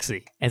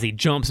Toxie as he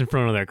jumps in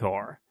front of their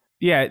car.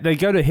 Yeah, they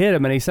go to hit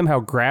him, and he somehow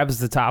grabs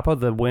the top of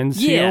the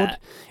windshield,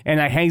 and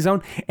like hangs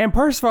on. And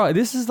first of all,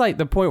 this is like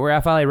the point where I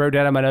finally wrote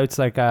down in my notes,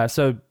 like, I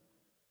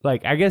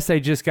guess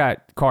they just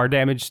got car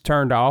damage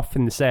turned off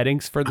in the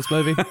settings for this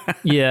movie.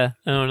 Yeah,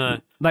 I don't know.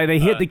 Like, they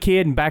hit the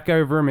kid and back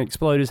over him and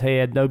explode his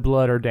head, no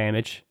blood or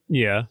damage.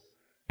 Yeah.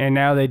 And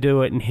now they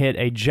do it and hit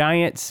a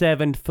giant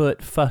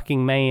 7-foot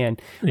fucking man.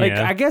 Like,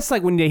 I guess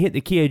like when they hit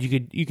the kid,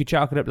 you could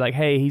chalk it up like,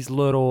 hey, he's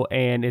little,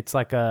 and it's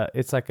like a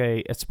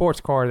sports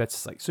car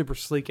that's like super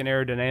sleek and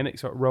aerodynamic,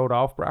 so it rolled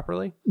off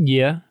properly.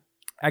 Yeah,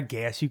 I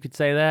guess you could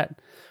say that.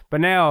 But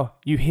now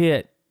you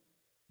hit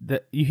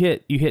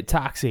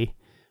Toxie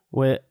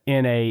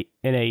in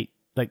a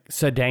like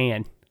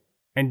sedan,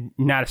 and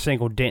not a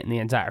single dent in the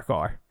entire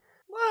car.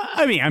 Well,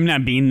 I mean, I'm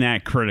not being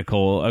that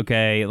critical.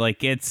 Okay,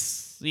 like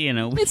it's.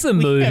 It's a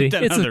movie.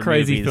 It's a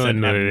crazy fun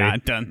movie. I've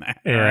not done that.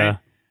 Yeah. Right?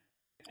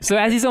 So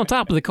as he's on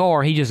top of the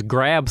car, he just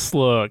grabs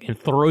Slug and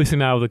throws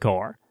him out of the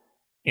car.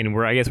 And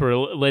I guess we're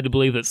led to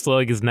believe that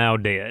Slug is now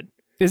dead.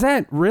 Is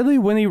that really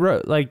when he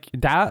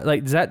died?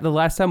 Like, is that the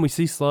last time we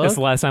see Slug? That's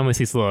the last time we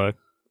see Slug.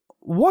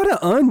 What an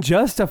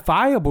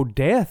unjustifiable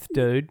death,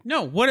 dude.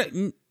 No, what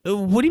do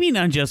you mean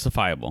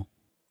unjustifiable?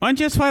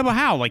 Unjustifiable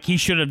how? Like, he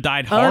should have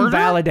died harder?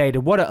 Unvalidated.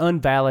 What an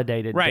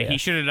unvalidated Right, death. he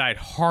should have died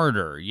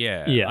harder.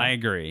 Yeah, I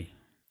agree.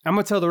 I'm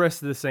going to tell the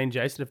rest of the scene,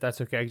 Jason, if that's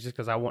okay, just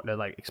because I want to,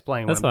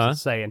 explain what That's I'm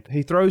saying.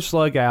 He throws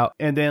Slug out,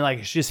 and then,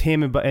 it's just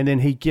him, and then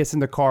he gets in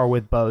the car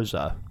with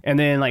Bozo. And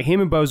then,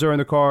 him and Bozo are in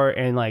the car,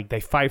 and,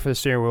 they fight for the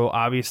steering wheel.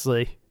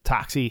 Obviously,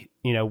 Toxie,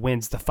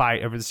 wins the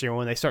fight over the steering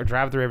wheel, and they start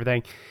driving through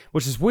everything,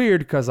 which is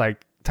weird, because,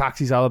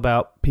 Toxie's all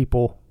about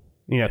people,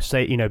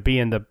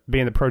 being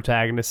the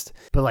protagonist.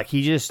 But,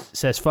 he just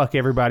says, fuck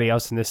everybody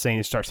else in this scene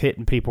and starts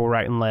hitting people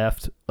right and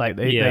left.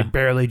 They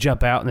barely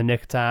jump out in the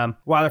nick of time.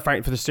 While they're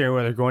fighting for the steering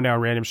wheel, they're going down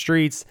random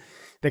streets.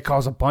 They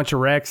cause a bunch of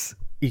wrecks.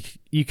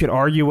 You could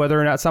argue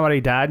whether or not somebody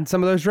died in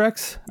some of those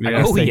wrecks.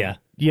 Yeah.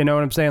 You know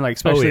what I'm saying?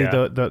 Especially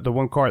the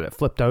one car that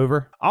flipped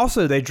over.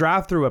 Also, they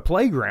drive through a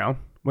playground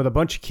with a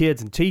bunch of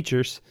kids and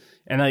teachers,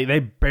 and they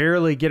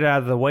barely get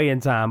out of the way in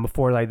time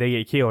before they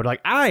get killed. I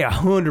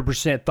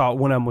 100% thought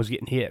one of them was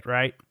getting hit,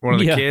 right? One of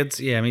the kids?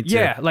 Yeah, me too.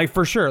 Yeah,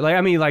 for sure.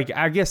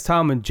 I guess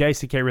Tom and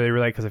Jason can't really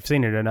relate because I've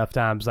seen it enough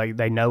times.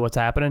 They know what's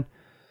happening.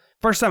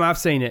 First time I've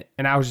seen it,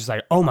 and I was just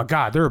like, "Oh my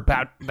god, they're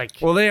about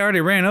Well, they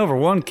already ran over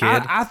one kid.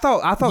 I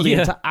thought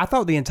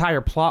the entire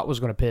plot was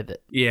going to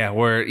pivot. Yeah,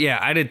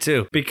 I did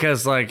too,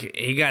 because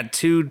he got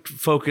too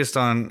focused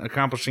on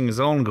accomplishing his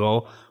own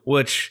goal,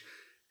 which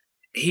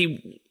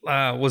he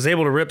was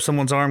able to rip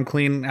someone's arm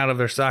clean out of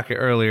their socket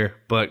earlier,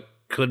 but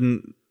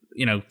couldn't,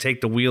 take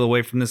the wheel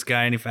away from this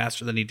guy any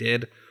faster than he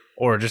did,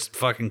 or just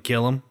fucking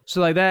kill him.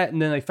 So that, and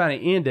then they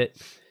finally end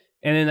it.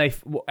 And then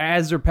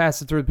as they're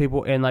passing through the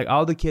people, and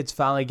all the kids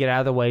finally get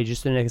out of the way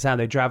just in the next time,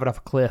 they drive it off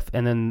a cliff,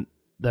 and then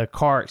the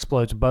car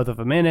explodes with both of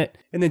them in it.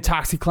 And then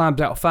Toxie climbs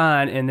out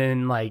fine, and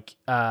then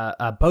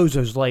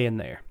Bozo's laying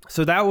there.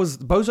 So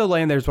Bozo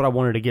laying there is what I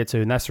wanted to get to,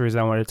 and that's the reason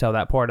I wanted to tell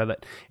that part of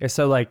it. And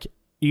so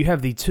you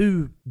have the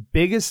two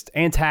biggest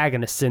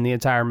antagonists in the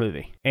entire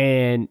movie.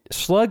 And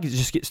Slug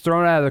just gets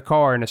thrown out of the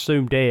car and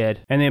assumed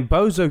dead. And then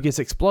Bozo gets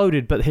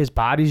exploded, but his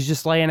body's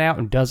just laying out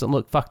and doesn't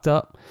look fucked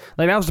up.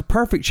 That was the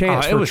perfect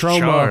chance for Troma.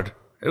 Charred.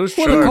 It was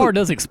charred. The car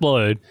does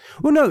explode.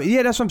 Well, no,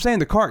 yeah, that's what I'm saying.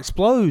 The car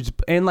explodes,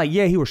 and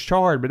he was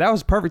charred, but that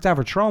was the perfect time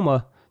for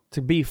Troma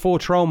to be full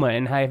Troma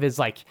and have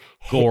his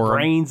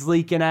brains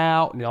leaking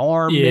out and the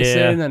arm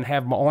missing and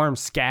have my arm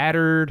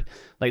scattered.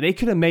 They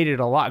could have made it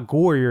a lot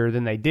gorier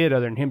than they did,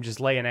 other than him just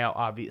laying out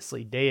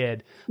obviously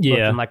dead,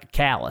 looking like a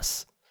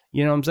callus.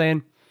 You know what I'm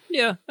saying?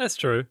 Yeah, that's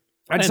true.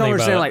 I just don't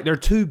understand. Their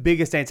two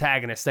biggest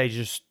antagonists, they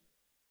just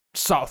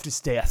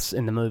softest deaths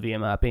in the movie, in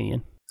my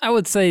opinion. I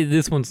would say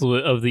this one's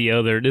probably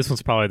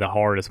the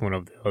hardest one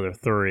of the other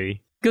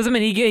three. Because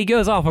he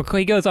goes off a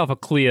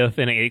cliff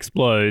and it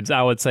explodes.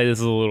 I would say this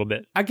is a little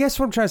bit. I guess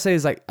what I'm trying to say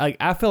is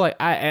I feel like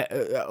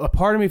a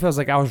part of me feels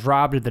like I was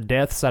robbed of the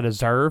deaths I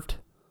deserved.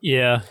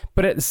 Yeah,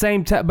 but at the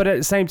same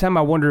time,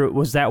 I wonder,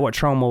 was that what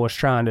Troma was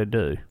trying to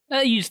do?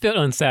 You just felt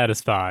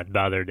unsatisfied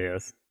by their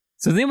deaths.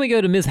 So then we go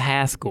to Miss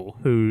Haskell,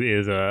 who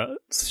is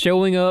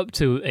showing up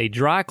to a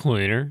dry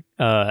cleaner,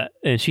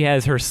 and she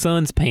has her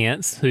son's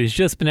pants, who's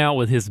just been out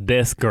with his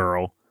best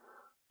girl.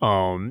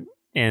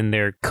 And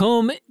they're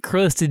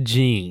cum-crusted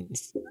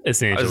jeans,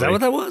 essentially. Is that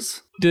what that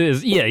was?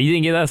 Yeah, you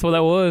didn't get that's what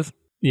that was?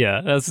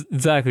 Yeah, that's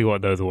exactly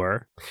what those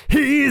were.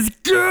 He's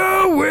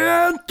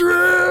going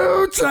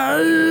through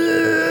time.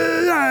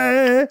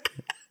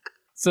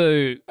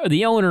 So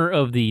the owner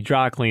of the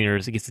dry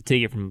cleaners gets a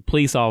ticket from a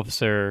police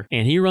officer,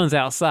 and he runs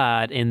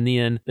outside, and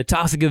then the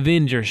Toxic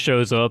Avenger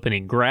shows up, and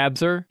he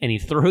grabs her, and he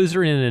throws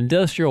her in an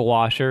industrial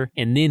washer,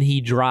 and then he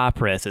dry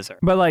presses her.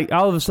 But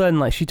all of a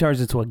sudden, she turns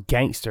into a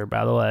gangster,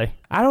 by the way.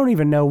 I don't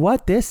even know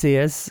what this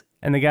is.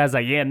 And the guy's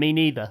like, yeah, me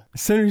neither.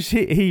 As soon as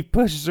he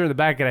pushes her in the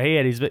back of the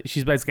head,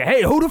 she's basically,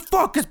 hey, who the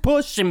fuck is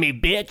pushing me,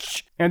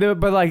 bitch? And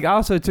then,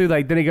 also too,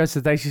 then he goes to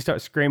the thing, she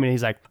starts screaming,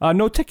 he's like,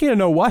 no ticket,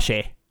 no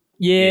washi.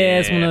 Yeah,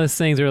 it's one of those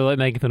things where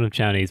making fun of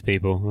Chinese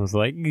people. I was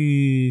like,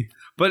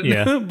 but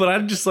I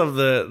just love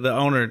the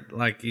owner,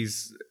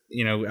 he's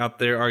out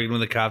there arguing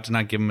with the cop to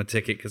not give him a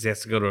ticket because he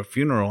has to go to a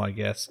funeral, I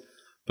guess.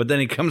 But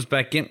then he comes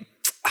back in,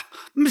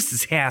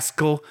 Mrs.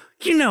 Haskell,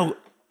 you know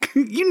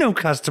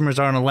customers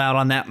aren't allowed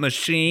on that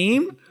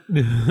machine.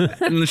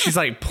 And she's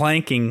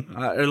planking.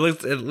 At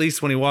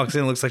least when he walks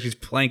in, it looks like she's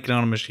planking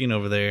on a machine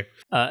over there.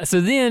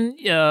 So then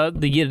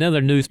they get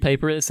another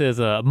newspaper that says,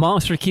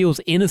 monster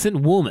kills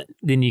innocent woman.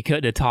 Then you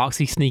cut to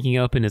Toxie sneaking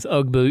up in his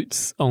Ugg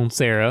boots on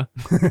Sarah.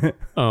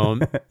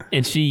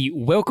 And she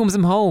welcomes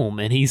him home,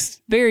 and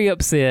he's very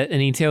upset, and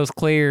he tells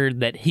Claire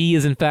that he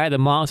is in fact the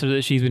monster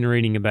that she's been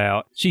reading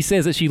about. She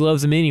says that she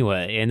loves him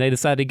anyway, and they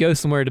decide to go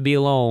somewhere to be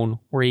alone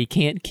where he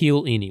can't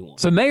kill anyone.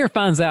 So Mayor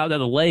finds out that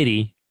the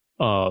lady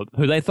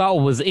who they thought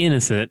was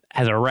innocent,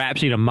 has a rap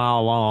sheet a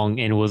mile long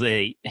and was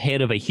a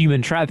head of a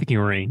human trafficking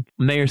ring.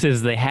 Mayor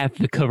says they have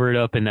to cover it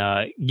up and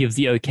gives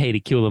the okay to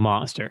kill the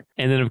monster.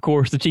 And then, of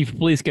course, the chief of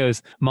police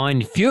goes,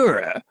 Mein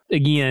Führer,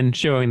 again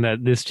showing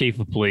that this chief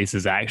of police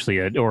is actually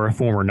a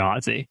former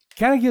Nazi.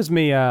 Kind of gives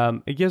me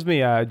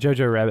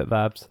Jojo Rabbit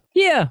vibes.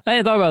 Yeah, I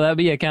hadn't thought about that,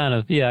 but yeah, kind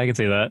of. Yeah, I can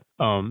see that.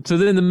 So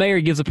then the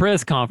mayor gives a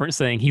press conference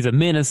saying he's a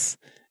menace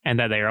and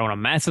that they are on a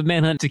massive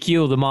manhunt to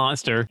kill the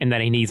monster and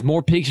that he needs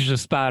more pictures of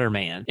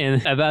Spider-Man.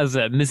 And advises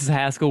that Mrs.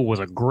 Haskell was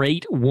a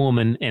great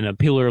woman and a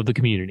pillar of the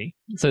community.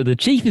 So the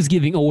chief is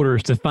giving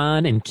orders to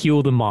find and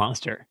kill the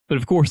monster. But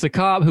of course, the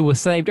cop who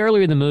was saved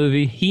earlier in the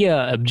movie, he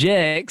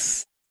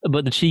objects,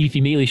 but the chief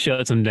immediately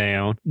shuts him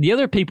down. The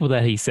other people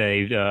that he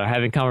saved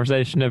having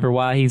conversation over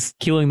why he's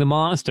killing the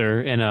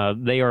monster,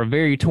 and they are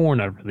very torn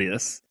over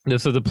this.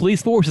 So the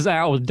police force is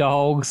out with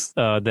dogs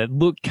that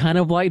look kind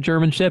of like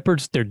German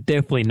Shepherds. They're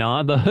definitely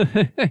not, though.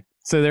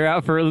 So they're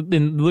out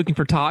looking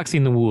for Toxie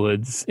in the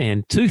woods,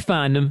 and to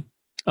find him,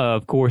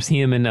 of course,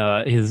 him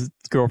and his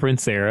girlfriend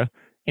Sarah,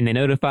 and they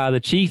notify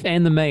the chief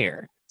and the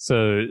mayor.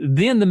 So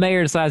then the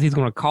mayor decides he's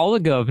going to call the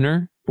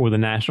governor for the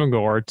National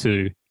Guard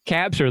to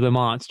capture the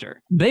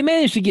monster. They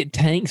managed to get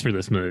tanks for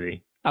this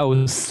movie. I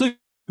was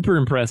super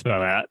impressed by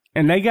that.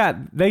 And they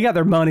got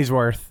their money's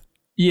worth.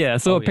 Yeah,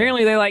 so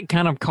apparently they like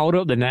kind of called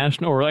up the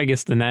National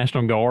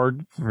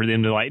Guard for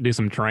them to like do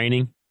some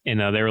training. And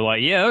they were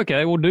like, yeah,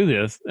 okay, we'll do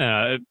this.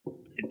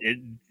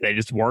 They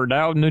just worked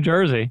out in New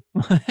Jersey.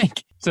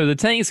 So the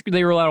tanks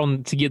they relied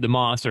on to get the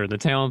monster. The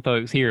town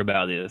folks hear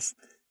about this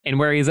and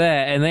where he's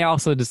at. And they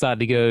also decide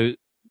to go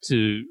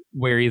to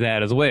where he's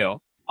at as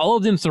well. All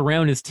of them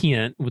surround his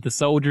tent with the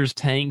soldiers,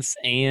 tanks,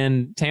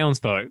 and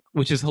townsfolk,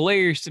 which is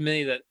hilarious to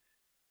me that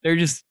they're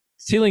just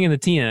chilling in the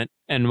tent,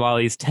 and while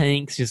these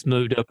tanks just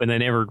moved up and they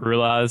never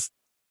realize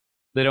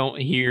they don't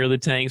hear the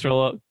tanks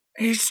roll up.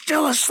 He's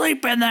still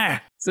asleep in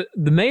there. So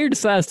the mayor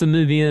decides to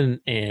move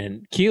in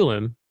and kill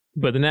him,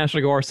 but the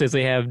National Guard says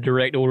they have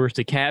direct orders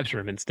to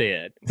capture him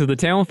instead. So the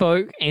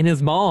townfolk and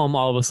his mom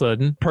all of a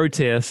sudden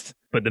protest,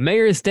 but the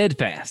mayor is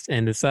steadfast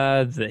and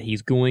decides that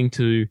he's going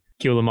to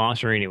kill the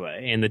monster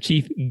anyway, and the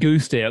chief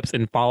goose steps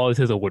and follows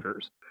his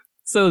orders.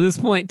 So at this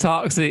point,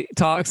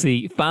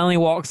 Toxie finally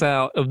walks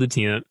out of the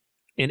tent,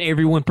 and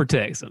everyone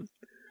protects him.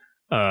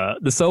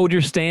 The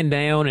soldiers stand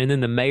down, and then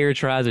the mayor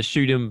tries to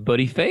shoot him,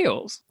 but he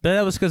fails. But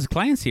that was because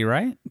Clancy,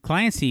 right?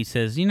 Clancy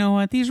says, you know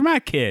what, these are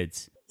my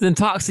kids. Then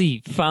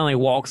Toxie finally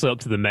walks up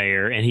to the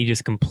mayor, and he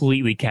just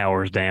completely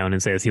cowers down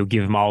and says he'll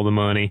give him all the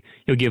money.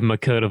 He'll give him a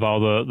cut of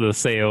all the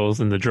sales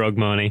and the drug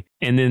money.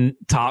 And then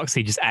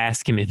Toxie just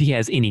asks him if he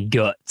has any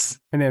guts.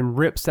 And then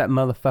rips that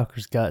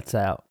motherfucker's guts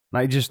out.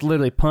 Like, just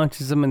literally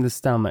punches him in the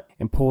stomach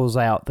and pulls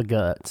out the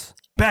guts.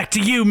 Back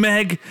to you,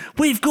 Meg.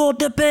 We've got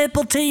the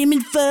purple team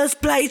in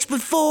first place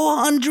with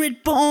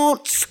 400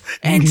 points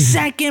and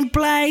second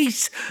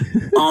place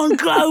on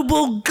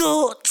Global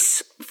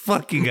Guts.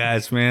 Fuck you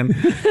guys, man.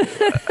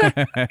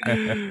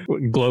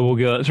 Global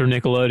Guts from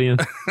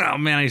Nickelodeon. Oh,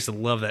 man, I used to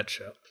love that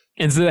show.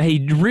 And so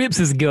he rips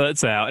his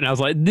guts out, and I was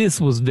like, this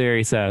was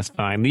very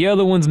satisfying. The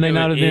other ones may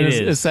not have been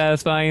as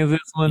satisfying as this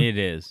one. It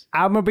is.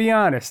 I'm going to be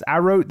honest. I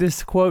wrote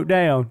this quote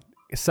down.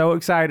 So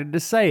excited to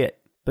say it,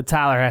 but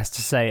Tyler has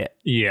to say it.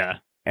 Yeah.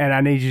 And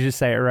I need you to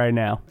say it right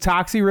now.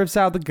 Toxie rips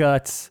out the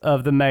guts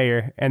of the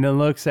mayor and then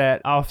looks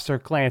at Officer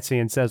Clancy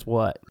and says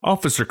what?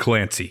 Officer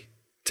Clancy,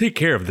 take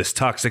care of this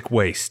toxic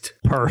waste.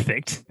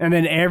 Perfect. And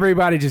then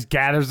everybody just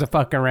gathers the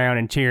fuck around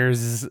and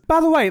cheers. By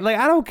the way, like,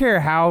 I don't care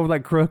how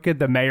like crooked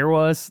the mayor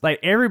was. Like,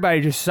 everybody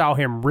just saw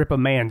him rip a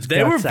man's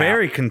guts out. They were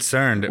very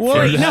concerned at well,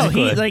 first. No,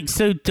 he like.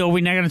 So are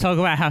we not going to talk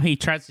about how he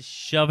tries to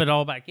shove it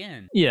all back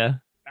in? Yeah.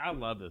 I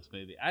love this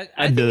movie. I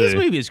think this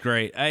movie is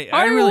great.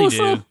 I really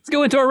do. Let's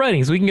go into our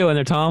ratings. We can go in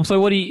there, Tom. So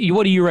what do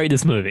you rate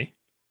this movie?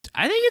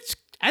 I think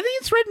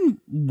it's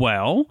written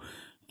well.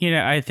 You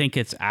know, I think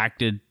it's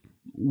acted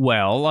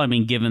well. I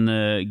mean, given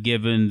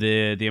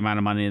the amount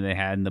of money they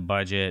had in the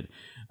budget,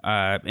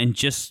 and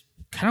just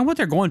kind of what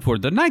they're going for.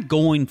 They're not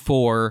going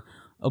for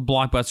a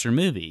blockbuster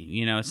movie.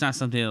 You know, it's not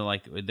something that,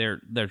 like,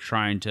 they're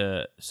trying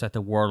to set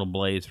the world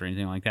ablaze or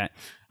anything like that.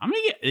 I'm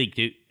gonna get, like,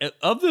 dude,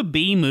 of the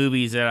B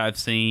movies that I've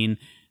seen.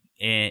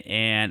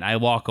 And I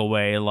walk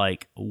away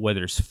like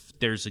whether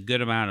there's a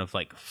good amount of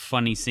like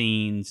funny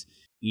scenes,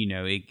 you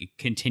know, a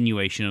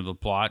continuation of the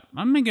plot.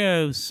 I'm gonna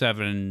go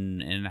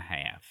 7.5.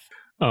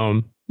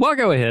 Well, I'll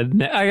go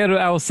ahead.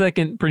 I will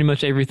second pretty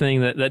much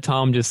everything that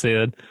Tom just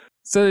said.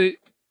 So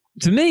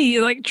to me,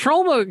 like,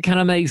 Troma kind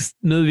of makes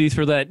movies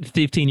for that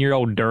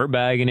 15-year-old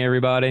dirtbag and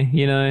everybody,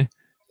 you know.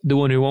 The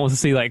one who wants to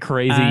see like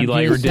crazy,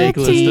 like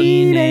ridiculous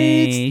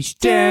teenage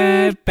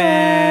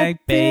dirtbag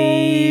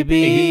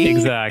baby.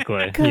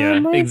 Exactly.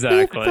 Yeah,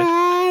 exactly.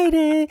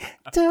 Friday,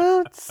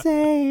 don't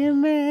say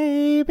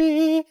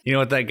maybe. You know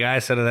what that guy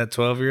said to that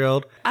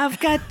 12-year-old?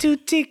 I've got 2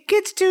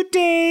 tickets to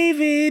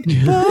David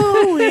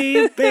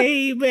Bowie,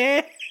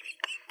 baby.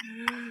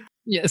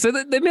 Yeah, so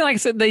they like I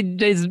said,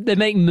 they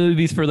make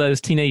movies for those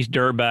teenage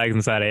dirtbags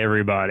inside of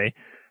everybody.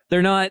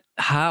 They're not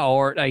high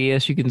art, I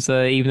guess you can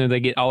say, even though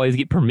they always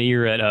get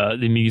premiere at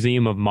the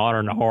Museum of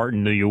Modern Art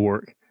in New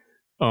York.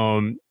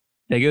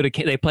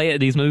 They play at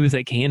these movies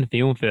at Cannes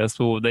Film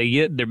Festival.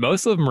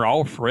 Most of them are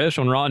all fresh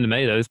on Rotten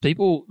Tomatoes.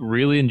 People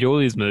really enjoy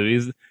these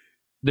movies.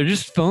 They're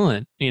just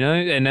fun,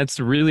 and that's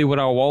really what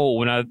I want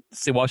when I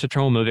watch a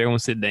Troma movie. I want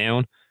to sit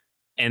down,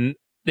 and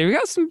they've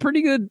got some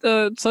pretty good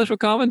social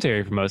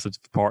commentary for most of the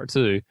part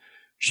too.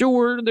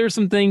 Sure, there's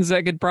some things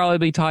that could probably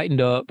be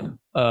tightened up.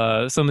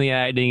 Some of the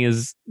acting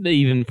is,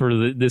 even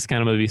for this kind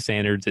of movie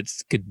standards, it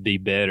could be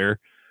better.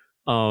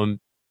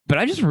 But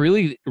I just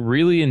really,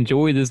 really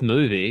enjoy this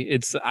movie.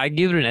 I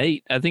give it an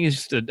 8. I think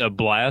it's just a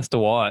blast to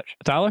watch.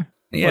 Tyler?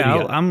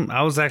 Yeah,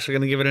 I was actually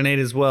going to give it an 8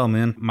 as well,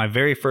 man. My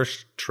very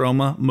first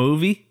Troma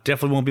movie.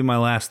 Definitely won't be my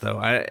last, though.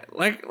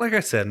 Like I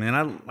said,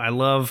 man, I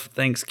love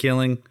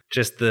Thanksgiving.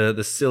 Just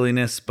the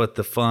silliness, but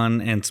the fun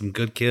and some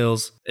good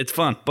kills. It's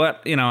fun,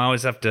 but, I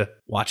always have to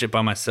watch it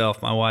by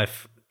myself. My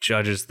wife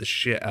judges the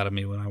shit out of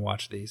me when I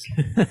watch these.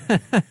 All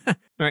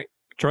right,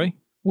 Troy,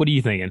 what are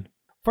you thinking?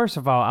 First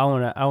of all,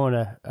 I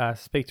want to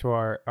speak to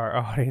our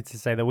audience and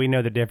say that we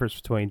know the difference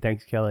between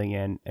Thanksgiving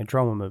and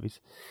Troma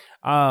movies.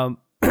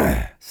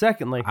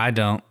 Secondly, I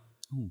don't.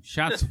 Ooh,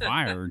 shots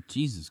fired.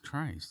 Jesus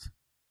Christ.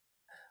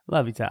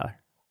 Love you, Tyler,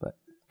 but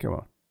come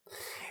on.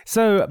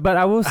 So, but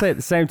I will say at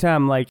the same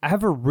time, like, I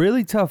have a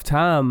really tough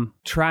time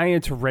trying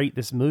to rate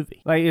this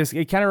movie. Like,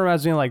 it kind of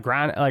reminds me of like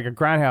a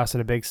Grindhouse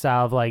in a big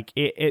style of like,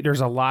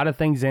 there's a lot of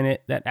things in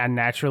it that I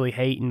naturally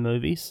hate in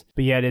movies,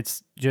 but yet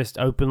it's just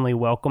openly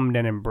welcomed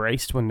and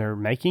embraced when they're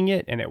making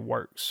it, and it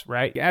works,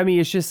 right? I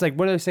mean, it's just like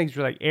one of those things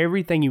where like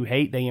everything you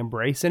hate, they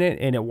embrace in it,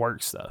 and it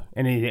works though,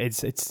 and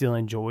it's still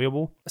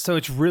enjoyable. So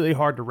it's really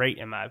hard to rate,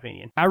 in my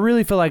opinion. I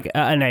really feel like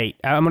an 8.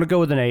 I'm gonna go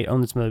with an 8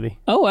 on this movie.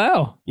 Oh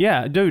wow,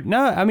 yeah, dude.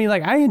 No, I mean,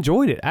 like, I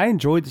enjoyed it. I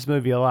enjoyed this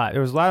movie a lot.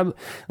 There was a lot of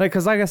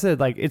because, like I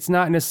said, like, it's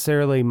not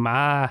necessarily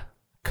my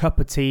cup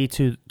of tea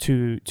to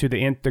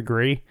the nth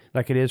degree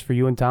like it is for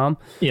you and Tom.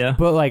 Yeah.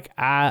 But like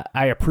I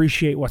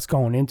appreciate what's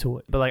going into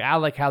it. But like I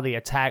like how they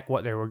attack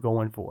what they were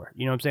going for.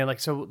 You know what I'm saying? Like,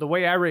 so the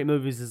way I rate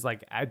movies is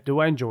like, do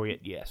I enjoy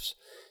it? Yes.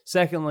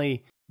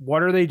 Secondly,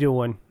 what are they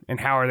doing and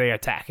how are they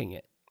attacking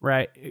it?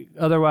 Right.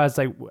 Otherwise,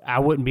 like, I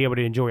wouldn't be able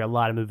to enjoy a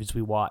lot of movies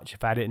we watch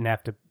if I didn't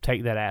have to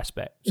take that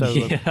aspect. So,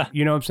 yeah.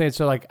 You know what I'm saying?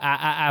 So like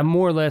I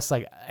more or less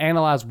like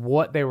analyze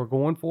what they were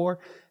going for,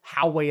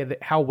 how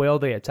well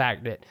they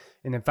attacked it.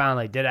 And then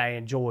finally, did I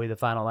enjoy the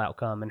final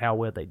outcome and how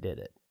well they did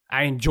it?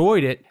 I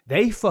enjoyed it.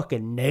 They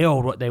fucking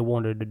nailed what they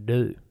wanted to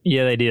do.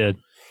 Yeah, they did.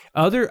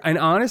 And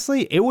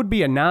honestly, it would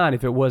be a 9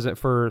 if it wasn't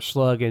for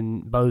Slug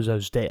and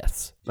Bozo's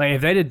deaths. Like,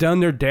 if they'd have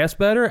done their deaths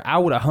better, I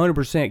would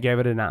 100% give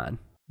it a 9.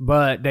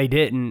 But they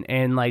didn't,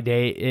 and like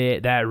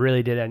that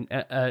really did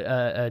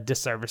a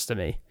disservice to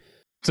me.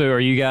 So, are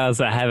you guys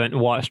that haven't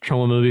watched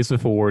Troma movies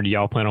before? Do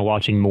y'all plan on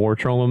watching more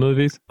Troma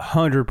movies?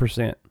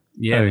 100%.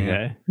 Yeah.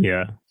 Okay.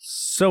 Yeah.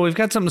 So we've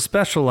got something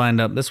special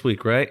lined up this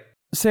week, right?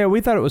 So we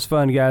thought it was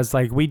fun, guys.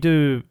 Like, we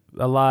do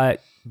a lot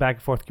back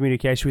and forth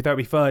communication. We thought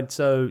it'd be fun.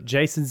 So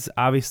Jason's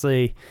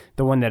obviously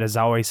the one that has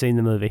always seen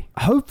the movie.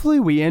 Hopefully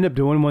we end up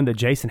doing one that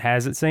Jason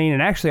hasn't seen.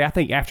 And actually, I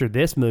think after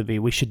this movie,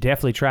 we should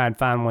definitely try and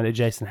find one that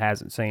Jason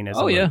hasn't seen as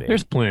a movie.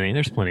 There's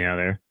plenty out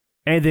there.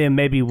 And then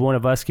maybe one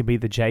of us could be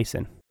the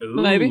Jason. Ooh.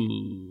 Maybe.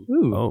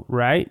 Ooh. Oh,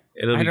 right?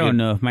 I don't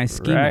know if my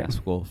ski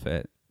mask will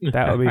fit.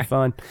 That would be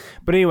fun.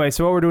 But anyway,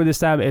 so what we're doing this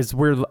time is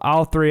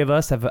all three of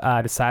us have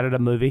decided a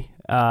movie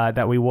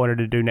that we wanted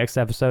to do next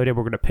episode, and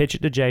we're going to pitch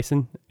it to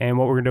Jason. And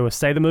what we're going to do is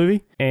say the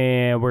movie,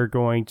 and we're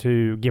going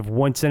to give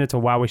one sentence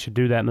on why we should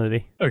do that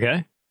movie.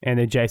 Okay. And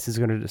then Jason's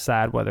going to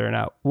decide whether or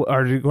not,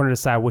 or going to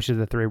decide which of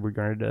the three we're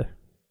going to do.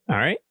 All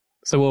right.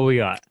 So what we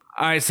got?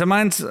 All right. So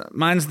mine's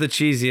the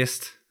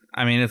cheesiest.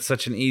 I mean, it's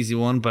such an easy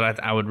one, but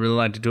I would really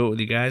like to do it with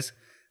you guys.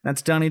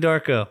 That's Donnie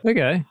Darko.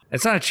 Okay.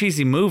 It's not a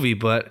cheesy movie,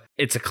 but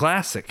it's a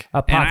classic.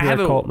 A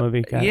popular cult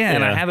movie. Yeah,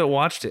 and I haven't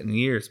watched it in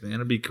years, man.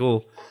 It'd be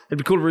cool. It'd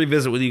be cool to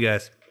revisit with you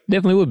guys.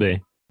 Definitely would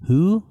be.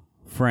 Who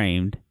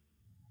framed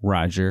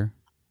Roger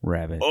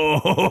Rabbit?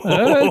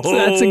 Oh,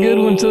 that's a good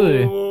one,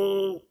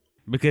 too.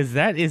 Because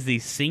that is the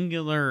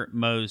singular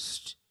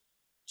most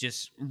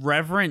just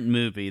reverent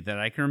movie that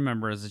I can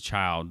remember as a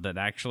child that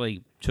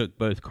actually took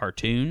both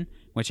cartoon,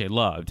 which I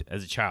loved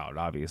as a child,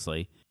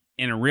 obviously,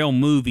 in a real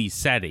movie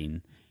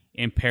setting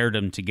and paired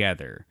them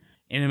together.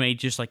 And it made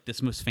just like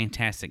this most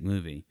fantastic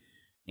movie.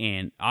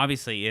 And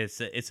obviously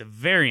it's a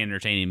very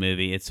entertaining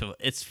movie.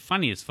 It's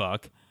funny as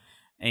fuck.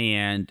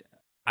 And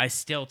I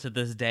still to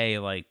this day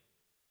like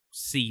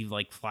see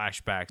like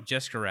flashbacks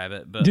Jessica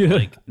Rabbit, but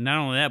like not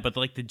only that, but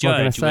like the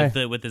judge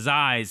with his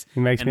eyes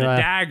and the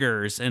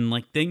daggers and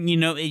like then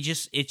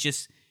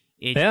it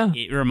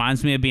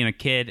reminds me of being a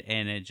kid,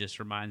 and it just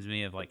reminds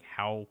me of like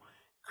how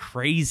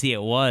crazy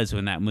it was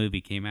when that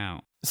movie came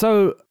out.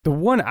 So the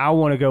one I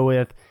want to go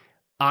with,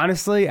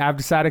 honestly, I've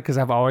decided because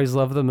I've always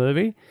loved the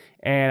movie,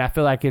 and I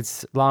feel like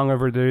it's long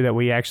overdue that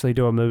we actually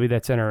do a movie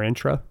that's in our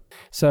intro.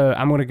 So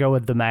I'm going to go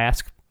with The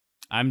Mask.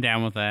 I'm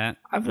down with that.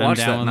 I've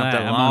watched that not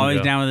that long I'm always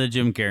ago. down with a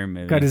Jim Carrey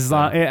movie. Because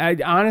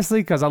honestly,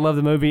 because I love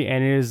the movie,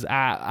 and it is.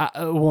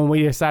 When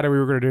we decided we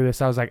were going to do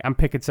this, I was like, I'm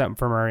picking something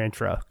from our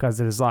intro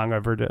because it is long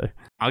overdue.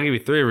 I'll give you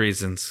 3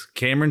 reasons: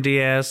 Cameron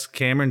Diaz,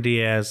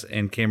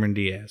 and Cameron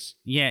Diaz.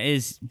 Yeah,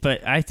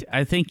 but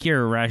I think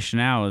your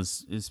rationale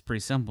is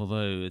pretty simple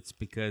though. It's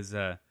because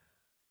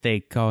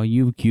they call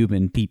you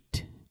Cuban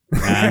Pete.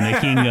 I'm the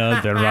king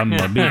of the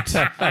rumba beat,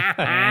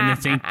 and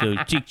it's ain't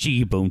the chick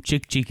cheeky boom,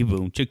 chick cheeky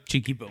boom, chick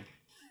cheeky boom.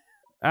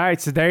 All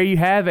right, so there you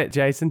have it,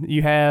 Jason.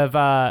 You have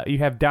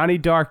Donnie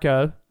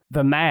Darko,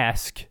 The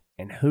Mask,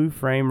 and Who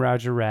Framed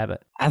Roger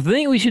Rabbit. I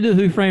think we should do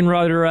Who Framed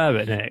Roger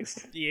Rabbit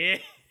next. Yeah,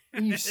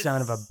 you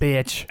son of a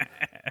bitch.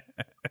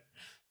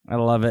 I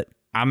love it.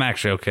 I'm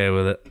actually okay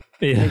with it.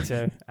 Yeah. Me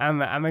too.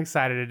 I'm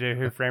excited to do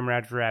Who Framed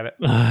Roger Rabbit.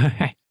 All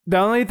right. The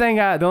only thing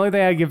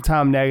I give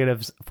Tom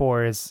negatives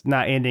for is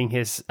not ending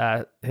his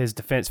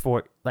defense for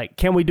it. Like,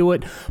 can we do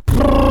it?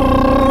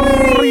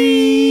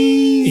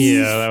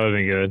 Yeah, that would have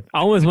been good. I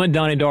almost went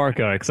Donnie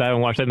Darko because I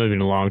haven't watched that movie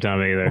in a long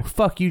time either. Well,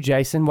 fuck you,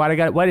 Jason. Why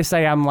to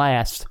say I'm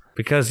last?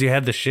 Because you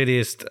had the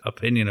shittiest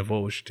opinion of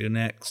what we should do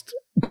next.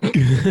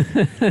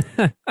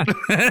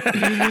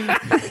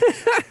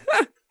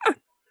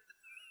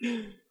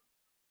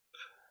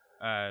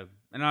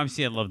 And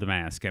obviously, I love The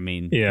Mask. I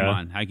mean, Yeah. come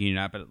on, how can you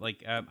not? But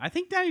like, I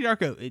think Donnie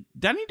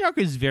Darko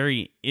is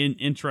very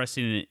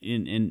interesting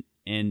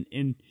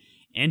and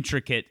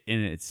intricate in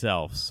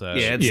itself. So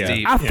Yeah, it's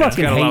deep. I It's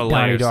fucking got a lot hate of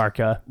Donnie layers.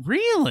 Darko.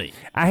 Really,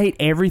 I hate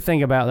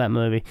everything about that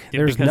movie.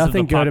 There's because of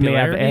nothing the good to me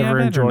I've popularity of ever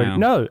it, or enjoyed.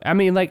 no? No, I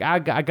mean, like I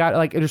got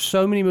like there's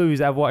so many movies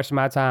I've watched in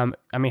my time.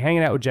 I mean,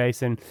 hanging out with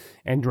Jason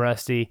and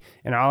Rusty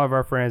and all of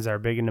our friends that are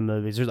big into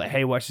movies. There's like,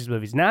 hey, watch these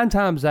movies. 99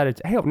 times out of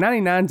 10, out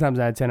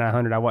of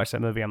 100, I watch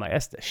that movie. I'm like,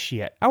 that's the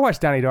shit. I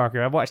watched Donnie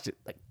Darko. I've watched it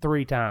like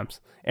 3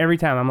 times. Every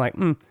time I'm like,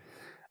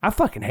 I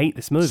fucking hate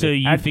this movie. so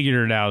you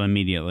figured it out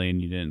immediately,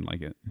 and you didn't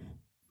like it.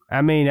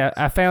 I mean,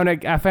 I found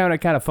it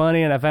kind of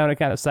funny, and I found it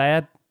kind of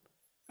sad.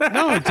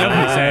 No, it's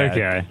totally sad.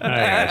 Okay,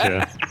 I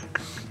gotcha.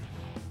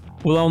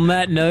 Well, on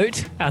that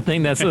note, I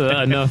think that's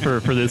enough for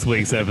this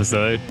week's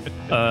episode.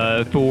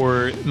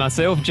 For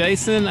myself,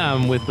 Jason,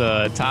 I'm with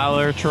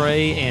Tyler,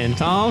 Trey, and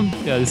Tom.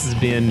 This has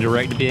been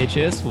Direct to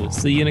VHS. We'll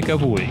see you in a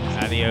couple weeks.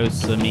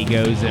 Adios,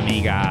 amigos,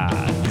 amigas.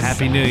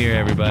 Happy New Year,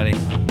 everybody.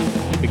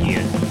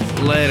 Again.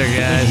 Later,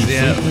 guys.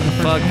 Yeah,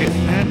 fuck it.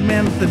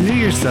 Man, the New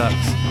Year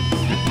sucks.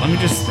 Let me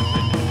just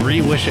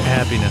re-wish it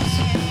happiness.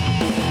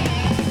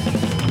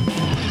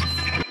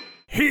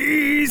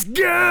 He's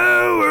gone.